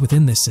 NPCs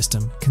within this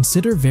system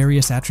consider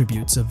various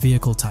attributes of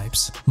vehicle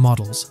types,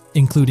 models,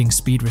 including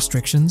speed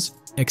restrictions,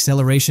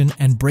 acceleration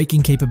and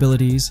braking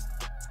capabilities,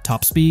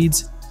 top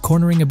speeds,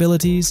 cornering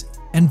abilities,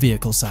 and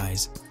vehicle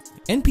size.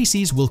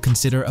 NPCs will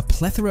consider a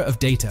plethora of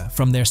data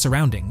from their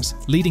surroundings,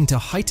 leading to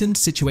heightened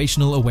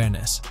situational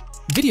awareness.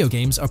 Video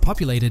games are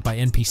populated by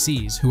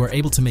NPCs who are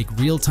able to make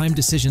real-time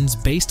decisions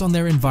based on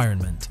their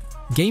environment.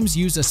 Games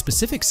use a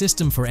specific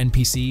system for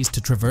NPCs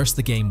to traverse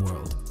the game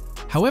world.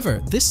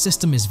 However, this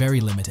system is very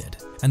limited,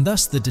 and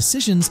thus the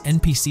decisions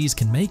NPCs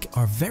can make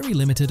are very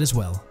limited as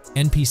well.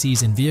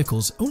 NPCs in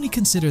vehicles only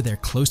consider their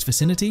close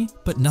vicinity,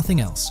 but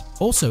nothing else.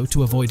 Also,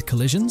 to avoid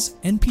collisions,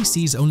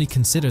 NPCs only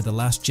consider the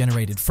last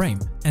generated frame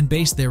and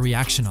base their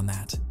reaction on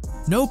that.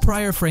 No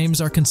prior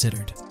frames are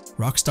considered.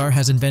 Rockstar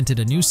has invented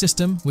a new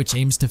system which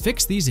aims to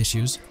fix these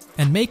issues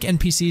and make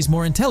NPCs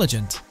more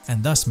intelligent,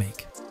 and thus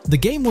make the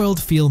game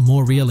world feel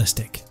more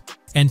realistic.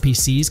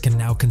 NPCs can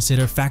now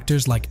consider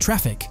factors like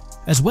traffic,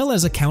 as well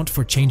as account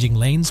for changing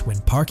lanes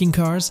when parking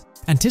cars,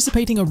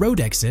 anticipating a road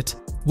exit,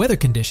 weather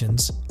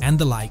conditions, and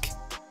the like.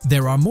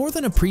 There are more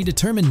than a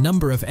predetermined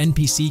number of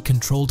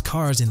NPC-controlled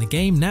cars in the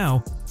game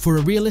now for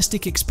a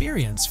realistic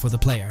experience for the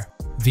player.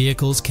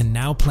 Vehicles can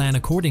now plan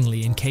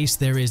accordingly in case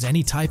there is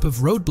any type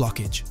of road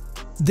blockage.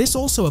 This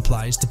also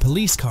applies to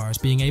police cars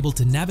being able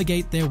to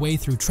navigate their way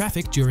through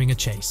traffic during a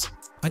chase.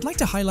 I'd like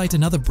to highlight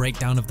another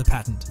breakdown of the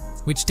patent,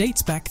 which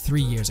dates back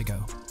 3 years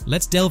ago.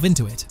 Let's delve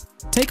into it.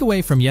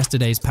 Takeaway from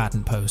yesterday's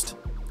patent post.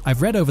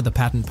 I've read over the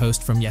patent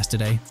post from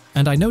yesterday,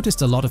 and I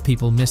noticed a lot of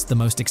people missed the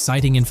most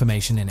exciting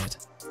information in it.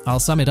 I'll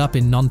sum it up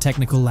in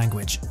non-technical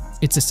language.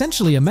 It's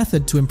essentially a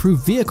method to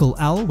improve vehicle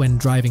AL when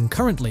driving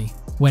currently.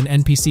 When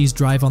NPCs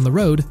drive on the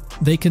road,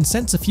 they can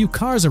sense a few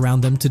cars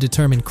around them to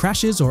determine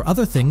crashes or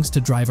other things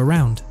to drive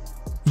around.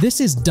 This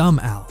is dumb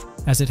AL,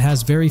 as it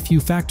has very few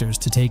factors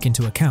to take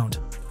into account,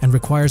 and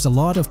requires a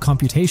lot of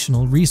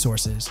computational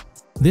resources.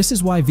 This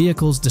is why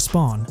vehicles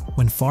despawn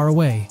when far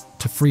away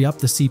to free up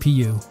the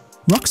CPU.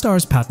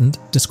 Rockstar's patent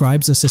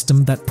describes a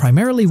system that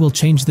primarily will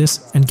change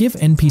this and give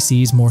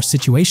NPCs more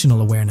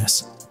situational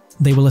awareness.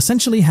 They will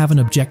essentially have an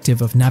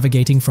objective of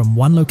navigating from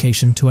one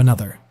location to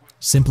another.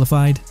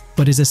 Simplified,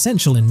 but is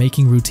essential in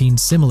making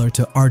routines similar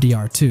to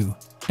RDR2,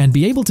 and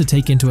be able to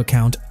take into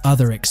account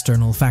other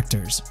external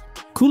factors.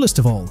 Coolest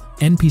of all,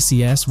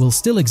 NPCs will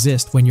still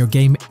exist when your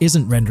game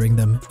isn't rendering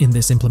them in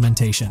this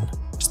implementation.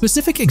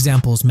 Specific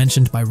examples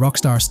mentioned by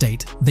Rockstar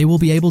state they will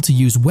be able to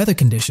use weather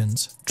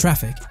conditions,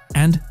 traffic,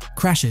 and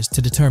crashes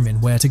to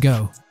determine where to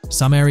go.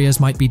 Some areas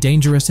might be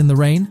dangerous in the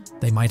rain,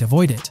 they might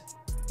avoid it.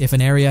 If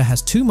an area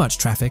has too much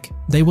traffic,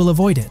 they will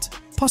avoid it.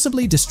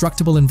 Possibly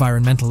destructible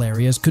environmental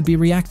areas could be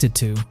reacted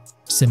to.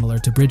 Similar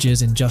to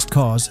bridges in Just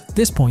Cause,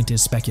 this point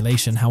is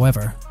speculation,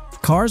 however.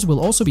 Cars will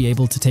also be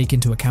able to take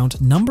into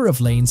account number of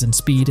lanes and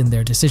speed in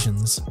their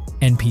decisions.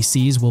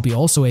 NPCs will be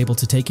also able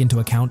to take into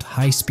account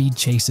high-speed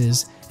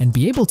chases and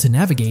be able to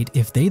navigate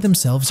if they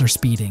themselves are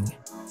speeding.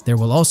 There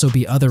will also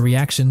be other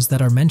reactions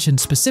that are mentioned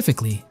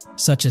specifically,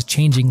 such as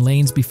changing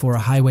lanes before a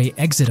highway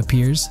exit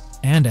appears,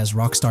 and as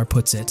Rockstar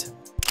puts it,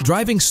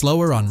 driving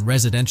slower on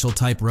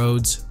residential-type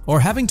roads,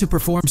 or having to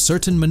perform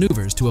certain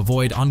maneuvers to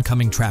avoid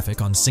oncoming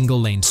traffic on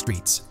single-lane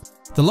streets.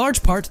 The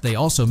large part they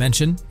also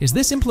mention is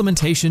this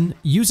implementation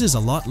uses a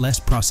lot less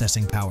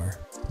processing power.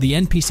 The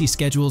NPC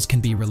schedules can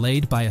be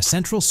relayed by a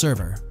central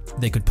server.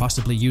 They could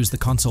possibly use the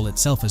console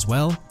itself as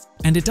well,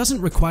 and it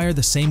doesn't require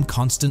the same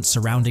constant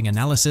surrounding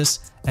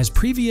analysis. As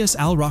previous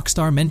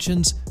Rockstar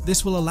mentions,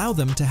 this will allow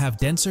them to have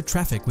denser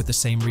traffic with the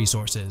same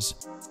resources.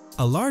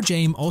 A large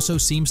aim also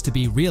seems to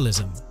be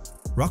realism.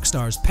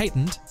 Rockstar's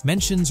patent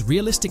mentions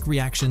realistic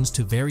reactions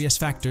to various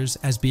factors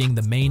as being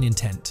the main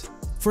intent.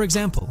 For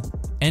example,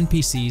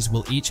 NPCs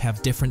will each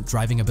have different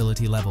driving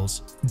ability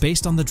levels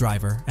based on the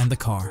driver and the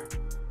car.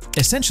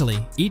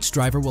 Essentially, each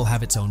driver will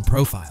have its own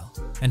profile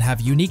and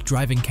have unique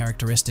driving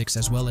characteristics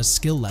as well as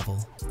skill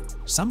level.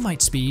 Some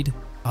might speed,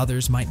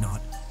 others might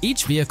not.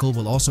 Each vehicle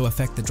will also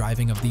affect the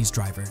driving of these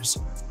drivers.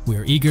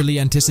 We're eagerly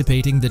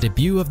anticipating the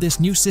debut of this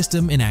new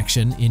system in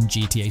action in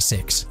GTA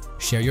 6.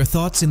 Share your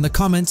thoughts in the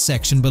comments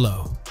section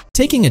below.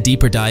 Taking a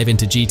deeper dive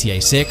into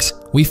GTA 6,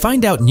 we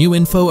find out new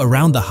info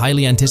around the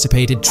highly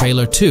anticipated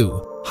Trailer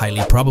 2,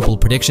 highly probable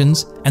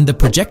predictions, and the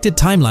projected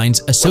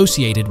timelines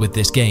associated with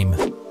this game.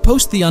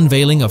 Post the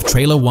unveiling of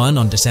Trailer 1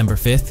 on December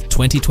 5th,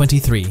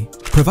 2023,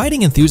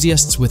 providing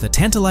enthusiasts with a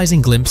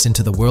tantalizing glimpse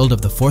into the world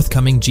of the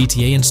forthcoming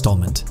GTA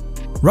installment.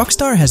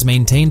 Rockstar has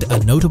maintained a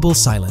notable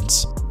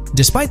silence.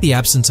 Despite the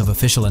absence of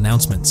official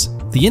announcements,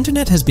 the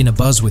internet has been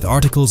abuzz with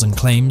articles and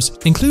claims,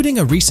 including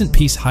a recent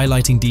piece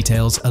highlighting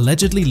details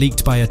allegedly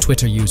leaked by a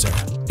Twitter user.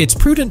 It's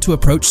prudent to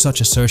approach such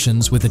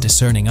assertions with a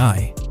discerning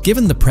eye,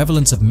 given the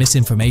prevalence of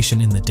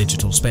misinformation in the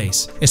digital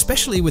space,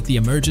 especially with the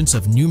emergence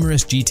of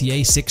numerous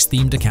GTA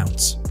 6-themed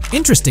accounts.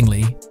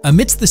 Interestingly,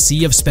 amidst the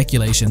sea of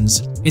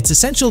speculations, it's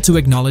essential to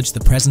acknowledge the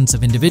presence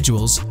of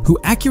individuals who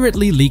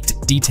accurately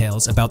leaked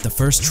details about the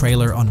first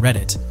trailer on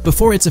Reddit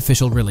before its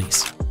official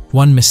release.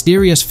 One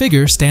mysterious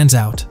figure stands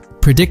out,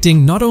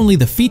 predicting not only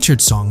the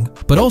featured song,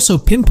 but also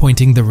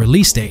pinpointing the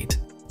release date,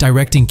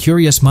 directing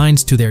curious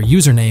minds to their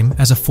username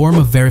as a form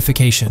of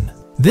verification.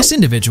 This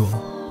individual,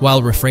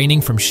 while refraining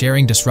from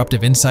sharing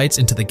disruptive insights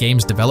into the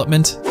game's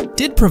development,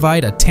 did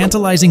provide a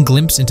tantalizing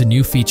glimpse into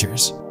new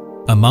features.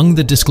 Among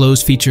the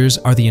disclosed features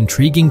are the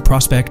intriguing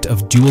prospect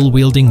of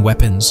dual-wielding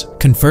weapons,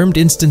 confirmed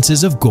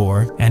instances of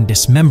gore and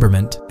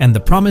dismemberment, and the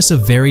promise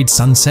of varied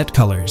sunset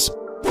colors.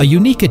 A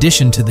unique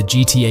addition to the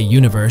GTA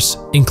universe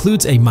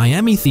includes a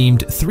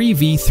Miami-themed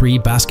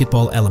 3v3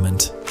 basketball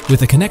element,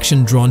 with a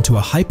connection drawn to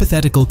a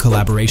hypothetical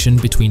collaboration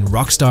between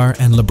Rockstar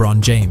and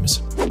LeBron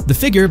James. The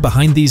figure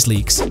behind these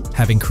leaks,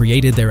 having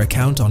created their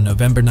account on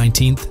November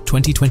 19,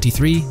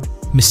 2023,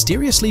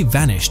 mysteriously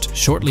vanished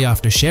shortly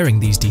after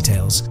sharing these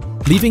details,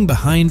 leaving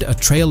behind a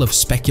trail of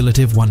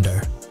speculative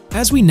wonder.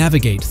 As we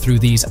navigate through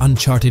these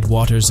uncharted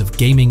waters of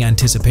gaming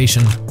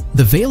anticipation,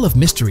 the veil of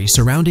mystery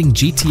surrounding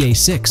GTA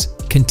 6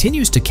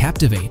 continues to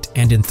captivate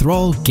and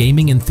enthrall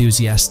gaming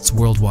enthusiasts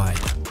worldwide.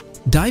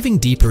 Diving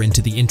deeper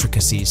into the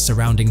intricacies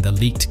surrounding the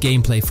leaked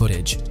gameplay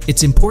footage,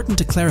 it's important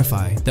to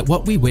clarify that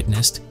what we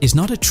witnessed is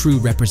not a true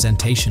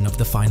representation of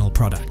the final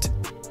product.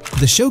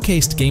 The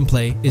showcased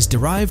gameplay is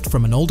derived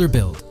from an older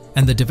build,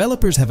 and the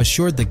developers have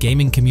assured the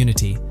gaming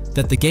community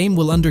that the game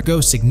will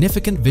undergo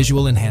significant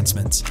visual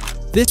enhancements.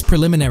 This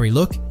preliminary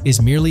look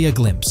is merely a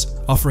glimpse,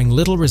 offering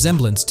little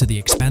resemblance to the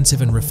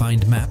expansive and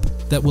refined map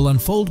that will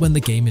unfold when the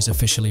game is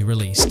officially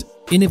released.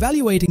 In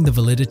evaluating the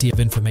validity of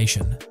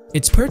information,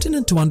 it's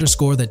pertinent to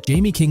underscore that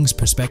Jamie King's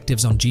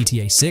perspectives on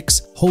GTA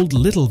 6 hold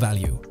little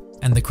value,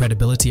 and the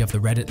credibility of the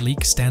Reddit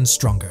leak stands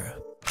stronger.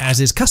 As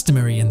is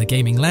customary in the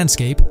gaming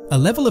landscape, a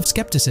level of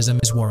skepticism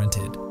is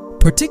warranted,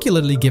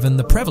 particularly given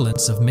the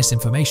prevalence of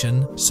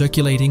misinformation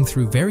circulating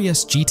through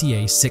various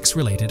GTA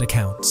 6-related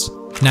accounts.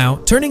 Now,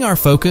 turning our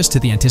focus to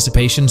the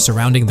anticipation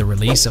surrounding the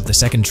release of the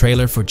second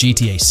trailer for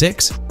GTA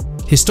 6,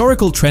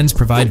 historical trends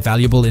provide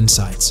valuable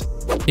insights.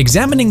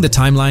 Examining the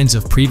timelines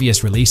of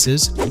previous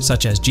releases,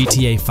 such as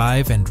GTA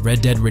 5 and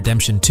Red Dead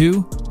Redemption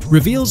 2,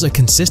 reveals a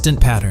consistent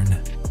pattern.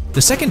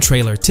 The second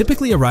trailer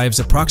typically arrives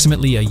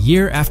approximately a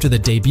year after the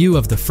debut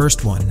of the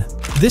first one.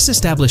 This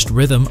established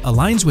rhythm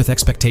aligns with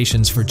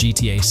expectations for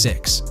GTA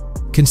 6.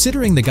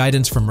 Considering the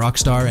guidance from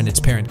Rockstar and its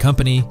parent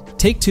company,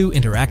 Take-Two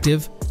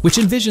Interactive, which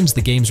envisions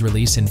the game's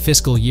release in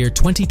fiscal year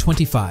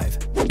 2025,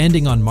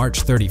 ending on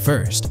March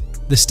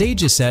 31st, the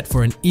stage is set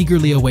for an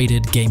eagerly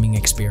awaited gaming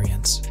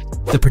experience.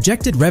 The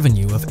projected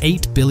revenue of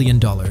 $8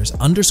 billion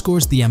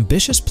underscores the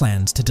ambitious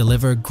plans to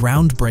deliver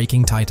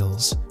groundbreaking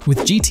titles, with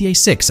GTA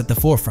 6 at the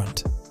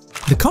forefront.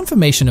 The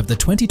confirmation of the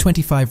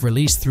 2025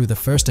 release through the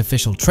first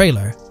official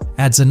trailer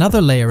adds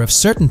another layer of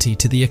certainty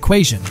to the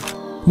equation.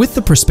 With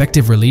the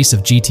prospective release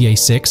of GTA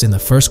 6 in the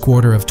first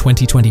quarter of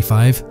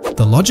 2025,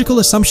 the logical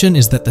assumption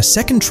is that the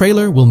second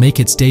trailer will make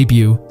its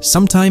debut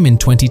sometime in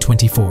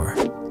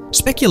 2024.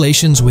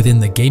 Speculations within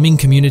the gaming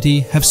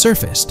community have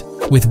surfaced,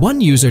 with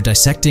one user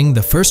dissecting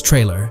the first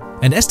trailer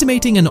and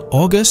estimating an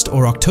August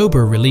or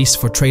October release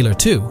for Trailer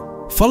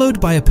 2,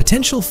 followed by a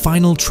potential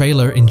final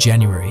trailer in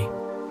January.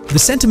 The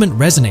sentiment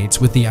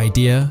resonates with the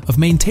idea of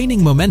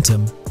maintaining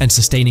momentum and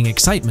sustaining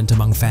excitement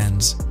among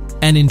fans.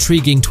 An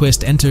intriguing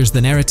twist enters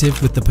the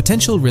narrative with the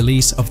potential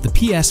release of the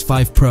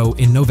PS5 Pro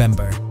in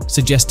November,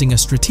 suggesting a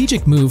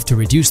strategic move to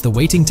reduce the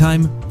waiting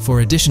time for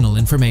additional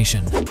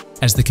information.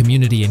 As the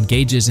community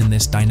engages in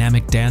this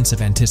dynamic dance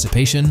of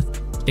anticipation,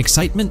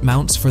 excitement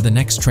mounts for the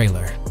next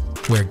trailer,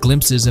 where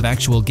glimpses of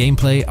actual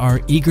gameplay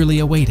are eagerly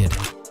awaited.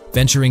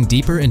 Venturing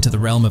deeper into the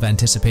realm of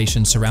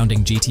anticipation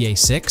surrounding GTA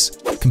 6,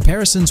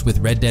 comparisons with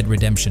Red Dead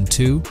Redemption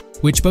 2,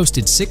 which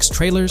boasted 6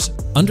 trailers,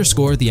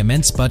 underscore the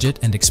immense budget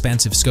and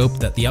expansive scope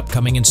that the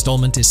upcoming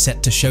installment is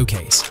set to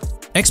showcase.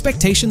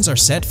 Expectations are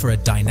set for a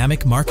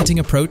dynamic marketing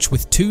approach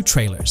with 2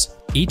 trailers,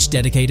 each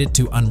dedicated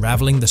to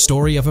unraveling the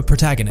story of a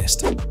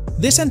protagonist.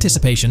 This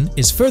anticipation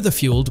is further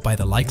fueled by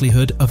the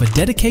likelihood of a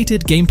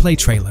dedicated gameplay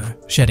trailer,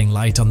 shedding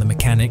light on the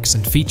mechanics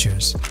and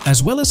features,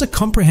 as well as a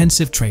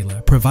comprehensive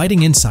trailer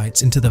providing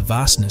insights into the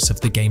vastness of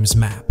the game's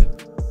map.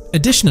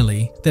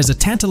 Additionally, there's a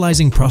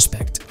tantalizing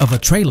prospect of a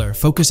trailer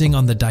focusing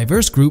on the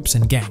diverse groups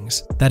and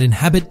gangs that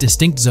inhabit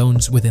distinct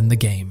zones within the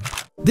game.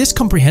 This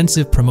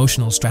comprehensive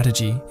promotional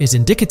strategy is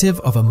indicative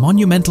of a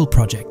monumental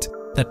project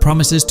that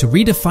promises to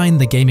redefine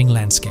the gaming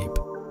landscape.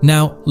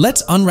 Now,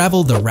 let's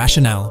unravel the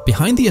rationale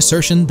behind the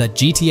assertion that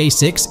GTA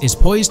 6 is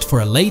poised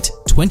for a late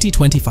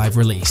 2025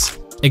 release.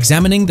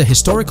 Examining the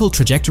historical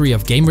trajectory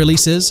of game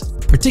releases,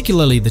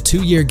 particularly the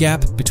 2-year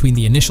gap between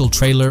the initial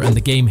trailer and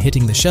the game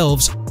hitting the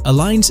shelves,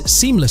 aligns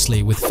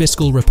seamlessly with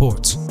fiscal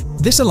reports.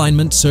 This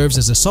alignment serves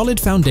as a solid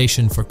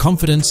foundation for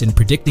confidence in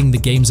predicting the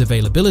game's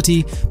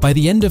availability by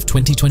the end of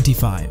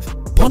 2025.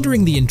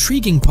 Pondering the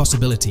intriguing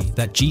possibility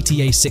that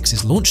GTA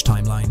 6's launch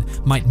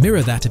timeline might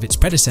mirror that of its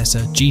predecessor,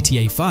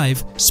 GTA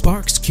 5,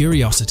 sparks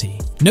curiosity.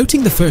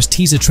 Noting the first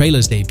teaser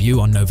trailer's debut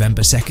on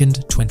November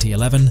 2nd,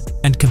 2011,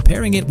 and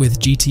comparing it with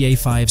GTA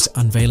 5's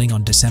unveiling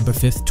on December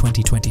 5th,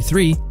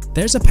 2023,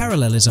 there's a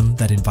parallelism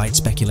that invites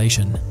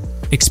speculation.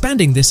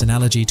 Expanding this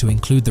analogy to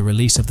include the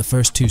release of the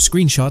first 2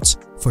 screenshots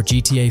for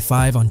GTA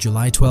 5 on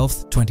July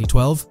 12,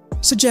 2012,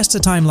 suggests a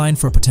timeline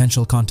for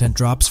potential content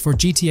drops for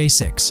GTA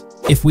 6.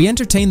 If we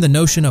entertain the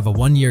notion of a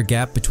 1-year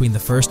gap between the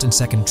first and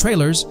second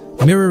trailers,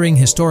 mirroring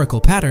historical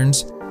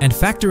patterns, and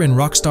factor in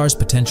Rockstar's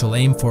potential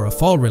aim for a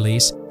fall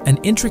release, an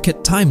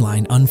intricate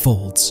timeline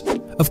unfolds.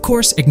 Of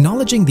course,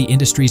 acknowledging the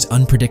industry's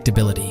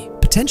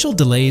unpredictability, potential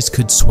delays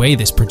could sway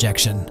this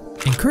projection.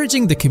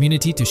 Encouraging the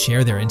community to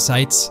share their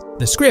insights,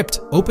 the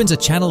script opens a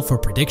channel for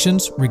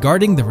predictions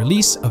regarding the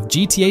release of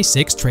GTA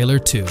 6 Trailer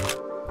 2.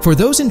 For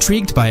those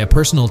intrigued by a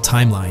personal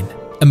timeline,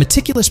 a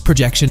meticulous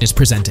projection is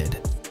presented.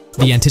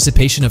 The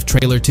anticipation of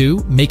Trailer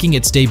 2 making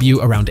its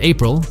debut around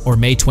April or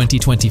May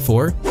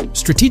 2024,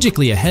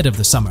 strategically ahead of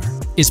the summer,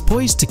 is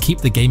poised to keep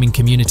the gaming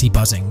community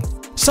buzzing.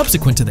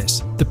 Subsequent to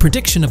this, the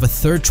prediction of a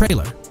third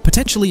trailer,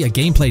 potentially a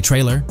gameplay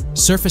trailer,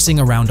 surfacing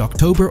around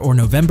October or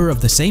November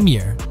of the same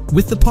year,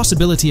 with the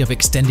possibility of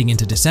extending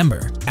into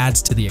December,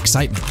 adds to the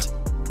excitement.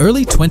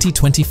 Early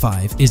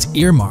 2025 is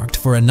earmarked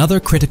for another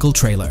critical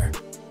trailer,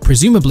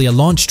 presumably a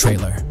launch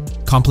trailer,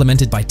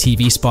 complemented by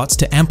TV spots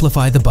to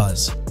amplify the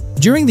buzz.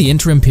 During the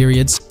interim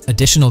periods,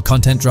 additional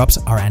content drops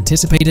are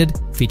anticipated,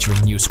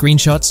 featuring new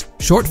screenshots,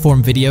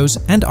 short-form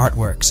videos, and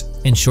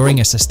artworks, ensuring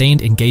a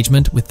sustained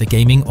engagement with the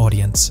gaming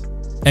audience.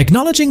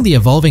 Acknowledging the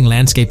evolving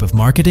landscape of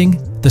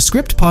marketing, the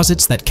script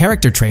posits that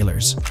character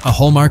trailers, a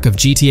hallmark of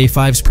GTA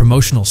 5's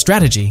promotional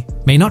strategy,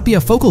 may not be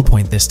a focal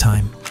point this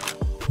time.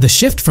 The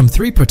shift from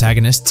 3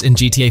 protagonists in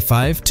GTA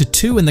 5 to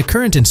 2 in the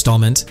current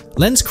installment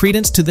lends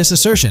credence to this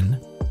assertion.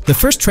 The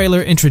first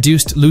trailer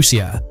introduced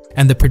Lucia,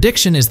 and the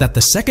prediction is that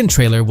the second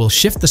trailer will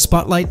shift the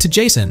spotlight to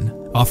Jason,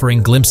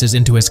 offering glimpses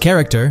into his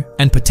character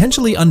and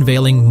potentially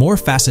unveiling more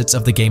facets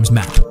of the game's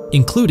map,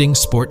 including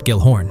Sport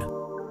Gilhorn.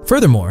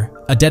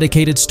 Furthermore, a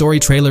dedicated story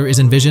trailer is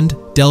envisioned,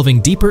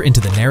 delving deeper into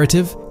the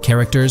narrative,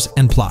 characters,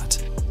 and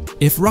plot.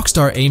 If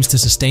Rockstar aims to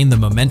sustain the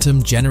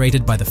momentum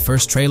generated by the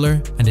first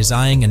trailer and is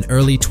eyeing an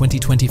early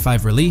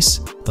 2025 release,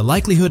 the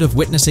likelihood of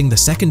witnessing the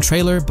second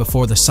trailer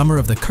before the summer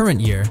of the current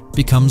year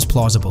becomes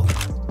plausible.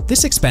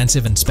 This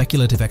expansive and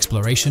speculative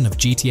exploration of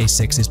GTA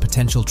 6's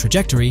potential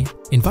trajectory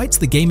invites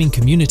the gaming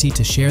community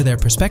to share their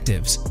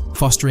perspectives,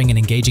 fostering an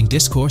engaging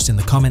discourse in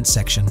the comments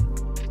section.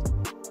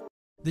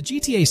 The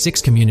GTA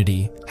 6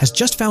 community has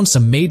just found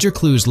some major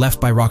clues left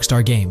by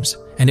Rockstar Games,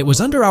 and it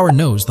was under our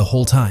nose the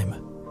whole time.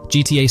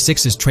 GTA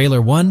 6's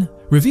Trailer 1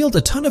 revealed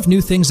a ton of new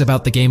things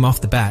about the game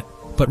off the bat,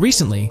 But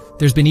recently,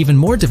 there's been even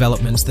more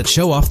developments that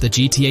show off the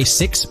GTA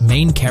 6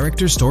 main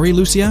character story,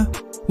 Lucia.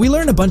 We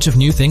learn a bunch of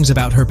new things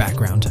about her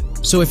background,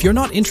 so if you're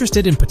not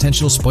interested in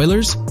potential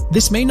spoilers,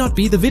 this may not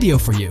be the video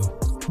for you.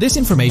 This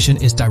information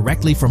is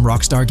directly from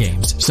Rockstar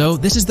Games, so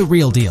this is the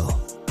real deal.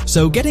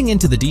 So getting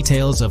into the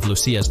details of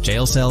Lucia's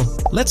jail cell,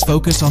 let's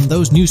focus on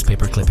those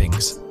newspaper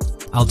clippings.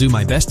 I'll do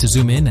my best to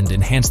zoom in and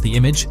enhance the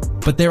image,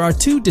 but there are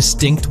two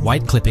distinct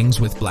white clippings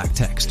with black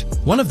text.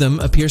 One of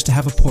them appears to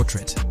have a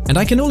portrait, and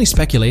I can only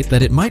speculate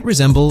that it might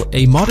resemble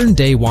a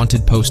modern-day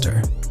wanted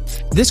poster.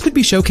 This could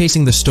be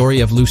showcasing the story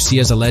of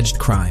Lucia's alleged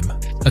crime,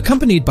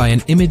 accompanied by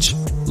an image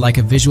like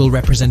a visual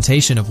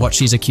representation of what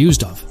she's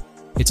accused of.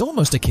 It's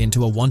almost akin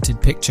to a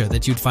wanted picture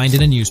that you'd find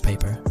in a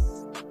newspaper.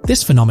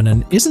 This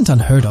phenomenon isn't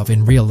unheard of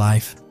in real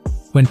life.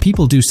 When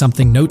people do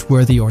something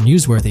noteworthy or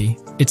newsworthy,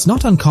 it's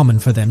not uncommon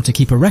for them to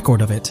keep a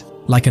record of it,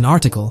 like an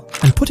article,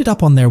 and put it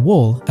up on their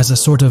wall as a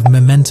sort of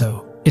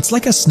memento. It's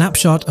like a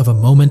snapshot of a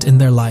moment in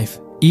their life,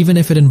 even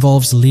if it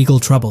involves legal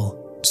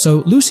trouble.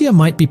 So Lucia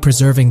might be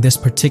preserving this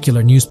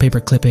particular newspaper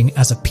clipping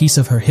as a piece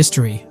of her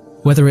history,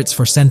 whether it's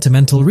for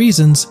sentimental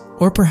reasons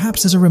or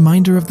perhaps as a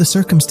reminder of the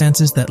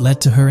circumstances that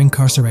led to her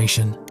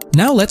incarceration.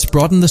 Now let's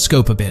broaden the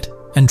scope a bit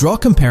and draw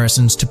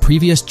comparisons to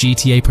previous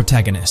GTA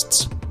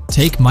protagonists.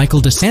 Take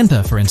Michael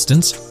DeSanta, for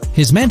instance.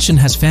 His mansion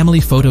has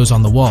family photos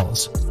on the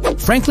walls.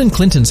 Franklin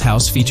Clinton's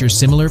house features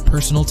similar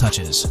personal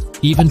touches.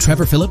 Even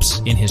Trevor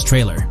Phillips, in his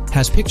trailer,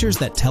 has pictures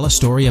that tell a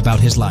story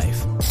about his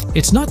life.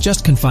 It's not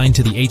just confined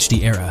to the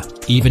HD era.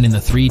 Even in the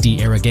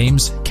 3D era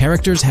games,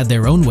 characters had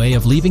their own way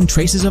of leaving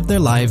traces of their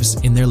lives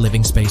in their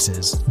living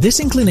spaces. This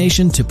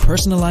inclination to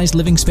personalized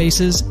living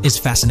spaces is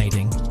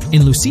fascinating.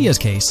 In Lucia's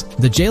case,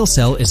 the jail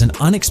cell is an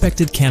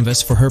unexpected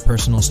canvas for her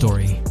personal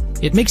story.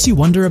 It makes you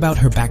wonder about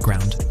her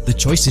background, the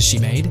choices she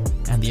made,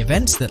 and the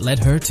events that led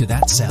her to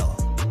that cell.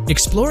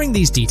 Exploring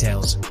these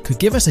details could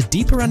give us a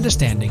deeper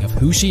understanding of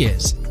who she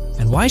is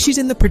and why she's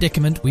in the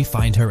predicament we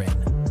find her in.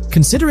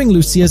 Considering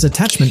Lucia's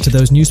attachment to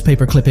those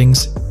newspaper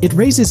clippings, it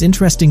raises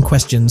interesting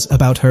questions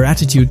about her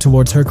attitude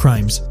towards her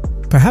crimes.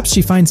 Perhaps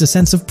she finds a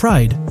sense of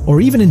pride, or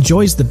even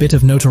enjoys the bit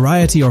of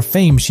notoriety or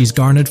fame she's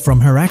garnered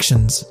from her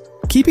actions.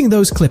 Keeping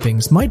those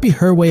clippings might be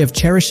her way of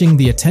cherishing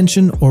the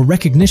attention or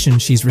recognition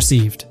she's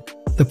received.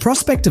 The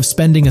prospect of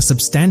spending a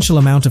substantial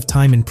amount of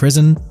time in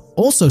prison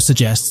also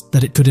suggests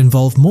that it could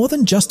involve more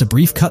than just a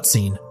brief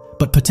cutscene,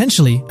 but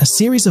potentially a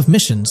series of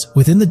missions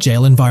within the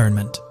jail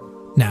environment.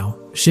 Now,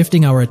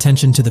 shifting our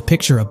attention to the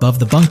picture above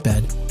the bunk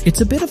bed,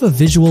 it's a bit of a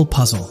visual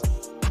puzzle.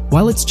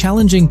 While it's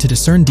challenging to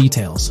discern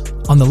details,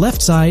 on the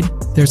left side,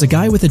 there's a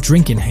guy with a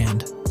drink in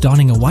hand,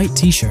 donning a white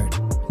t-shirt.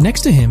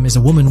 Next to him is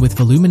a woman with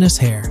voluminous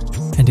hair,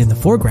 and in the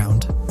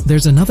foreground,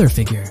 there's another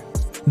figure.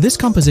 This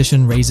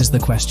composition raises the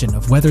question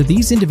of whether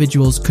these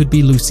individuals could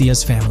be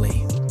Lucia's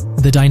family.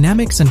 The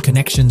dynamics and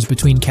connections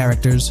between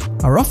characters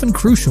are often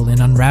crucial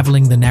in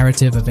unraveling the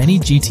narrative of any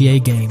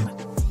GTA game.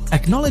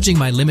 Acknowledging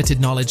my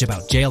limited knowledge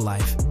about jail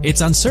life,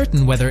 it's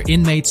uncertain whether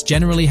inmates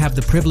generally have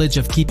the privilege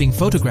of keeping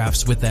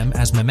photographs with them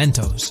as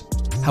mementos.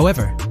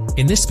 However,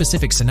 in this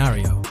specific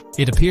scenario,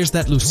 it appears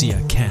that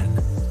Lucia can.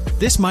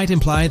 This might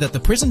imply that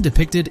the prison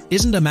depicted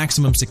isn't a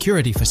maximum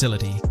security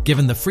facility,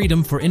 given the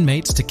freedom for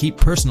inmates to keep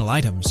personal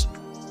items.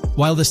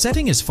 While the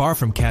setting is far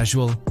from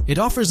casual, it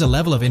offers a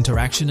level of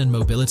interaction and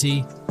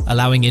mobility,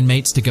 allowing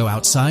inmates to go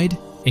outside,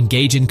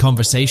 engage in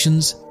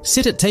conversations,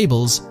 sit at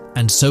tables,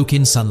 and soak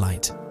in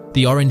sunlight.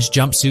 The orange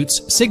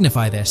jumpsuits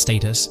signify their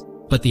status,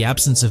 but the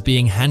absence of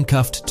being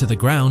handcuffed to the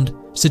ground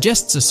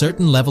suggests a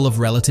certain level of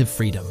relative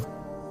freedom.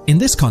 In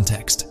this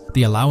context,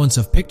 the allowance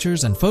of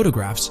pictures and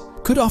photographs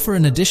could offer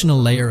an additional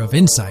layer of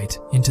insight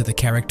into the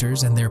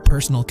characters and their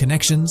personal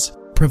connections,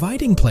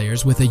 providing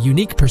players with a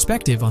unique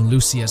perspective on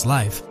Lucia's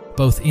life,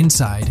 both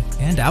inside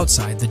and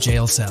outside the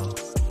jail cell.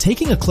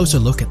 Taking a closer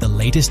look at the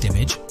latest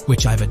image,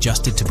 which I've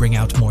adjusted to bring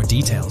out more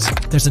details,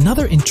 there's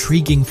another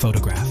intriguing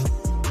photograph.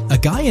 A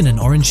guy in an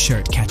orange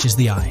shirt catches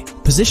the eye,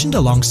 positioned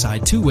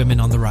alongside two women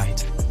on the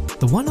right.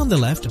 The one on the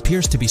left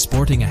appears to be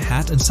sporting a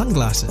hat and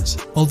sunglasses,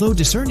 although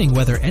discerning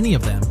whether any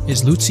of them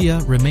is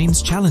Lucia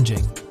remains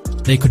challenging.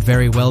 They could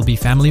very well be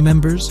family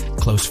members,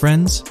 close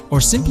friends,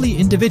 or simply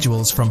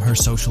individuals from her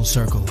social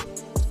circle.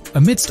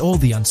 Amidst all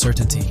the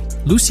uncertainty,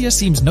 Lucia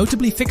seems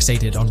notably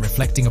fixated on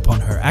reflecting upon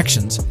her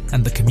actions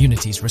and the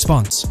community's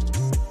response.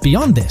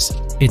 Beyond this,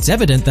 it's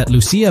evident that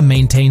Lucia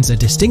maintains a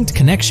distinct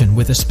connection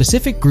with a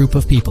specific group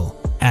of people,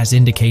 as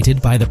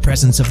indicated by the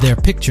presence of their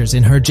pictures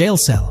in her jail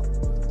cell.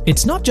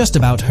 It's not just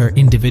about her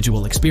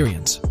individual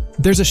experience.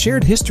 There's a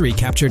shared history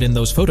captured in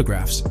those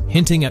photographs,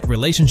 hinting at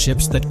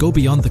relationships that go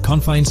beyond the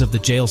confines of the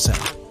jail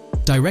cell.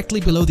 Directly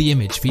below the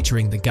image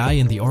featuring the guy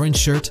in the orange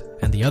shirt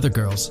and the other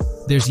girls,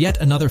 there's yet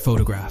another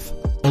photograph.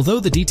 Although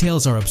the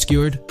details are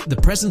obscured, the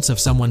presence of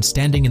someone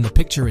standing in the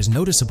picture is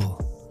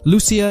noticeable.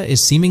 Lucia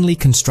is seemingly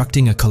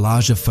constructing a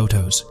collage of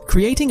photos,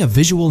 creating a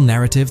visual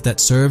narrative that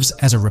serves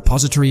as a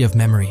repository of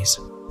memories.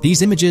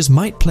 These images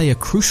might play a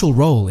crucial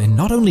role in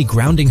not only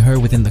grounding her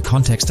within the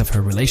context of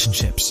her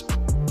relationships,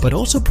 but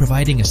also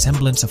providing a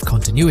semblance of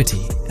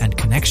continuity and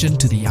connection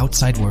to the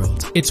outside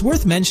world. It's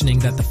worth mentioning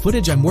that the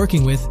footage I'm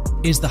working with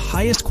is the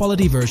highest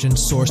quality version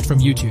sourced from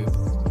YouTube,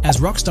 as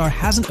Rockstar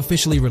hasn't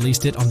officially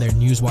released it on their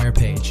Newswire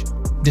page.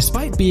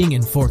 Despite being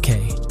in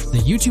 4K, the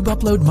YouTube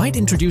upload might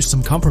introduce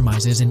some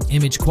compromises in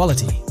image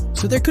quality,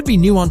 so there could be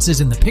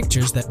nuances in the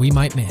pictures that we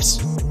might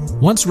miss.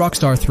 Once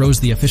Rockstar throws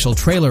the official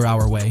trailer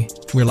our way,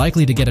 we're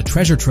likely to get a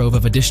treasure trove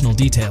of additional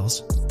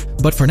details.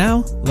 But for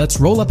now, let's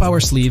roll up our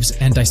sleeves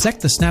and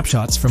dissect the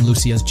snapshots from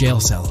Lucia's jail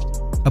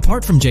cell.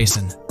 Apart from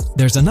Jason,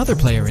 there's another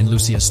player in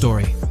Lucia's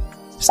story.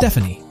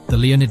 Stephanie, the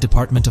Leonid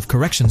Department of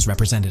Corrections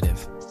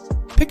representative.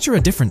 Picture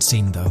a different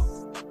scene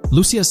though.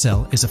 Lucia's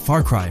cell is a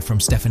far cry from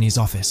Stephanie's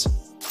office.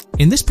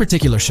 In this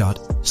particular shot,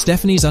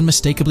 Stephanie's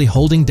unmistakably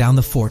holding down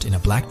the fort in a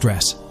black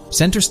dress,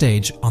 center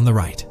stage on the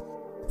right.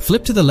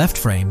 Flip to the left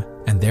frame,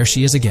 and there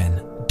she is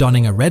again,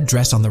 donning a red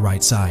dress on the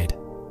right side.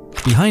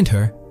 Behind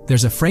her,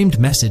 there's a framed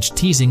message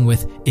teasing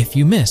with "if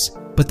you miss,"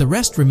 but the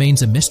rest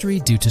remains a mystery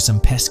due to some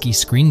pesky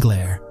screen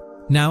glare.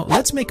 Now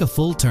let's make a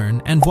full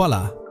turn and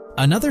voila,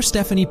 another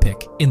Stephanie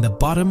pic in the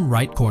bottom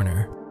right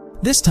corner.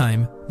 This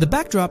time, the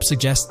backdrop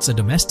suggests a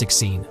domestic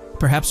scene,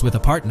 perhaps with a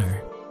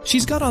partner.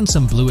 She's got on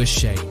some bluish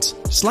shades,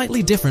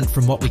 slightly different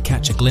from what we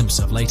catch a glimpse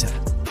of later.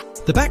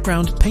 The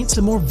background paints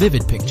a more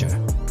vivid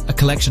picture, a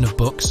collection of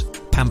books,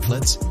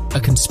 pamphlets, a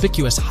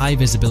conspicuous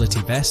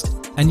high-visibility vest,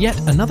 and yet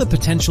another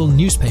potential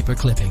newspaper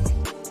clipping.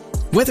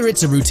 Whether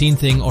it's a routine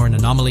thing or an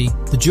anomaly,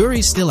 the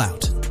jury's still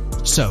out.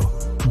 So,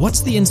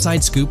 what's the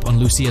inside scoop on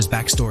Lucia's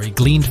backstory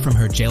gleaned from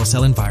her jail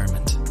cell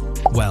environment?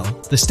 Well,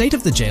 the state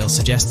of the jail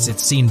suggests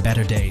it's seen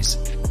better days.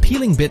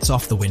 Peeling bits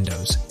off the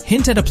windows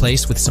hint at a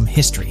place with some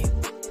history.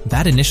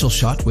 That initial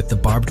shot with the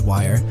barbed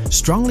wire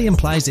strongly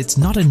implies it's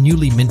not a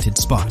newly minted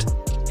spot.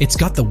 It's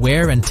got the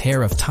wear and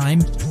tear of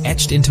time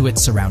etched into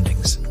its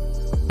surroundings.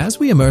 As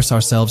we immerse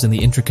ourselves in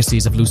the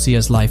intricacies of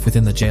Lucia's life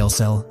within the jail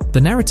cell, the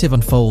narrative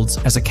unfolds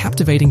as a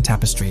captivating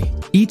tapestry,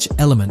 each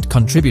element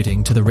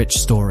contributing to the rich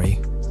story.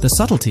 The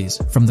subtleties,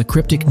 from the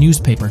cryptic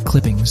newspaper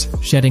clippings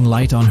shedding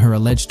light on her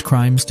alleged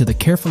crimes to the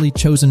carefully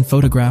chosen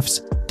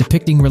photographs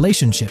depicting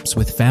relationships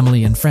with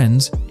family and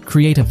friends,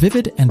 create a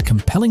vivid and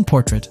compelling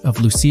portrait of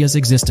Lucia's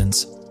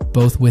existence,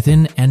 both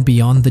within and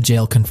beyond the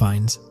jail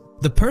confines.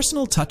 The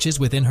personal touches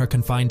within her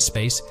confined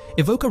space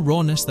evoke a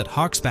rawness that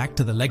harks back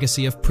to the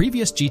legacy of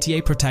previous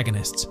GTA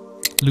protagonists.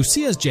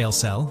 Lucia's jail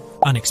cell,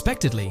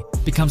 unexpectedly,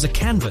 becomes a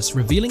canvas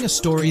revealing a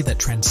story that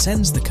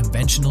transcends the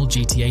conventional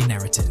GTA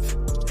narrative.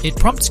 It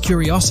prompts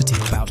curiosity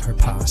about her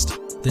past,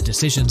 the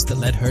decisions that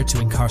led her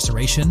to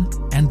incarceration,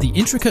 and the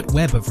intricate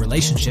web of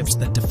relationships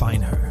that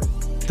define her.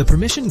 The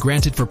permission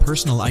granted for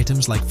personal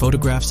items like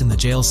photographs in the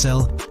jail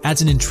cell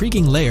adds an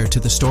intriguing layer to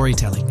the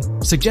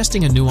storytelling,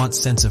 suggesting a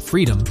nuanced sense of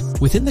freedom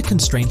within the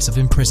constraints of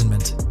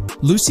imprisonment.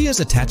 Lucia's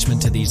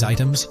attachment to these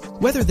items,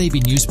 whether they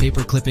be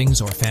newspaper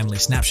clippings or family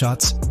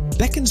snapshots,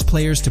 beckons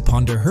players to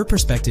ponder her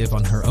perspective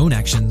on her own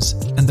actions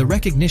and the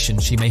recognition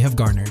she may have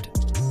garnered.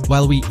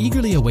 While we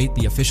eagerly await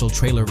the official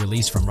trailer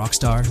release from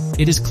Rockstar,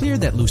 it is clear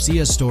that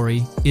Lucia's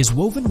story is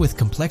woven with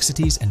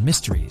complexities and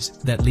mysteries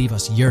that leave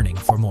us yearning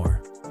for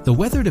more. The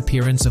weathered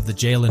appearance of the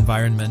jail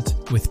environment,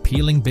 with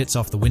peeling bits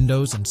off the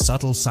windows and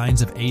subtle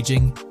signs of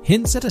aging,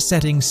 hints at a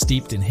setting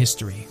steeped in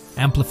history,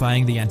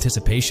 amplifying the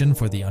anticipation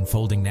for the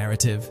unfolding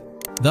narrative.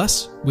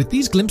 Thus, with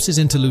these glimpses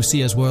into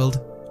Lucia's world,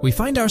 we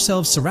find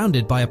ourselves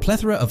surrounded by a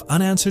plethora of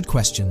unanswered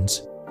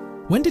questions.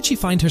 When did she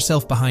find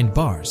herself behind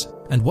bars,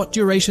 and what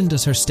duration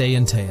does her stay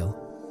entail?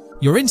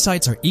 Your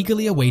insights are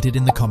eagerly awaited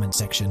in the comment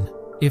section.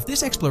 If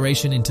this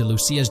exploration into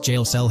Lucia's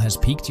jail cell has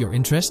piqued your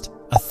interest,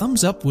 a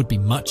thumbs up would be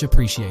much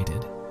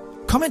appreciated.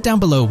 Comment down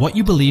below what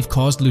you believe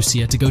caused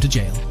Lucia to go to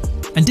jail.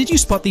 And did you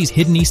spot these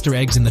hidden Easter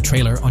eggs in the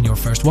trailer on your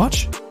first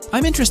watch?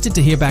 I'm interested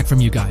to hear back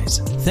from you guys.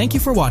 Thank you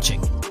for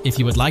watching. If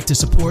you would like to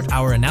support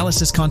our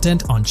analysis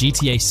content on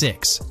GTA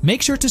 6,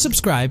 make sure to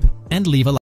subscribe and leave a like.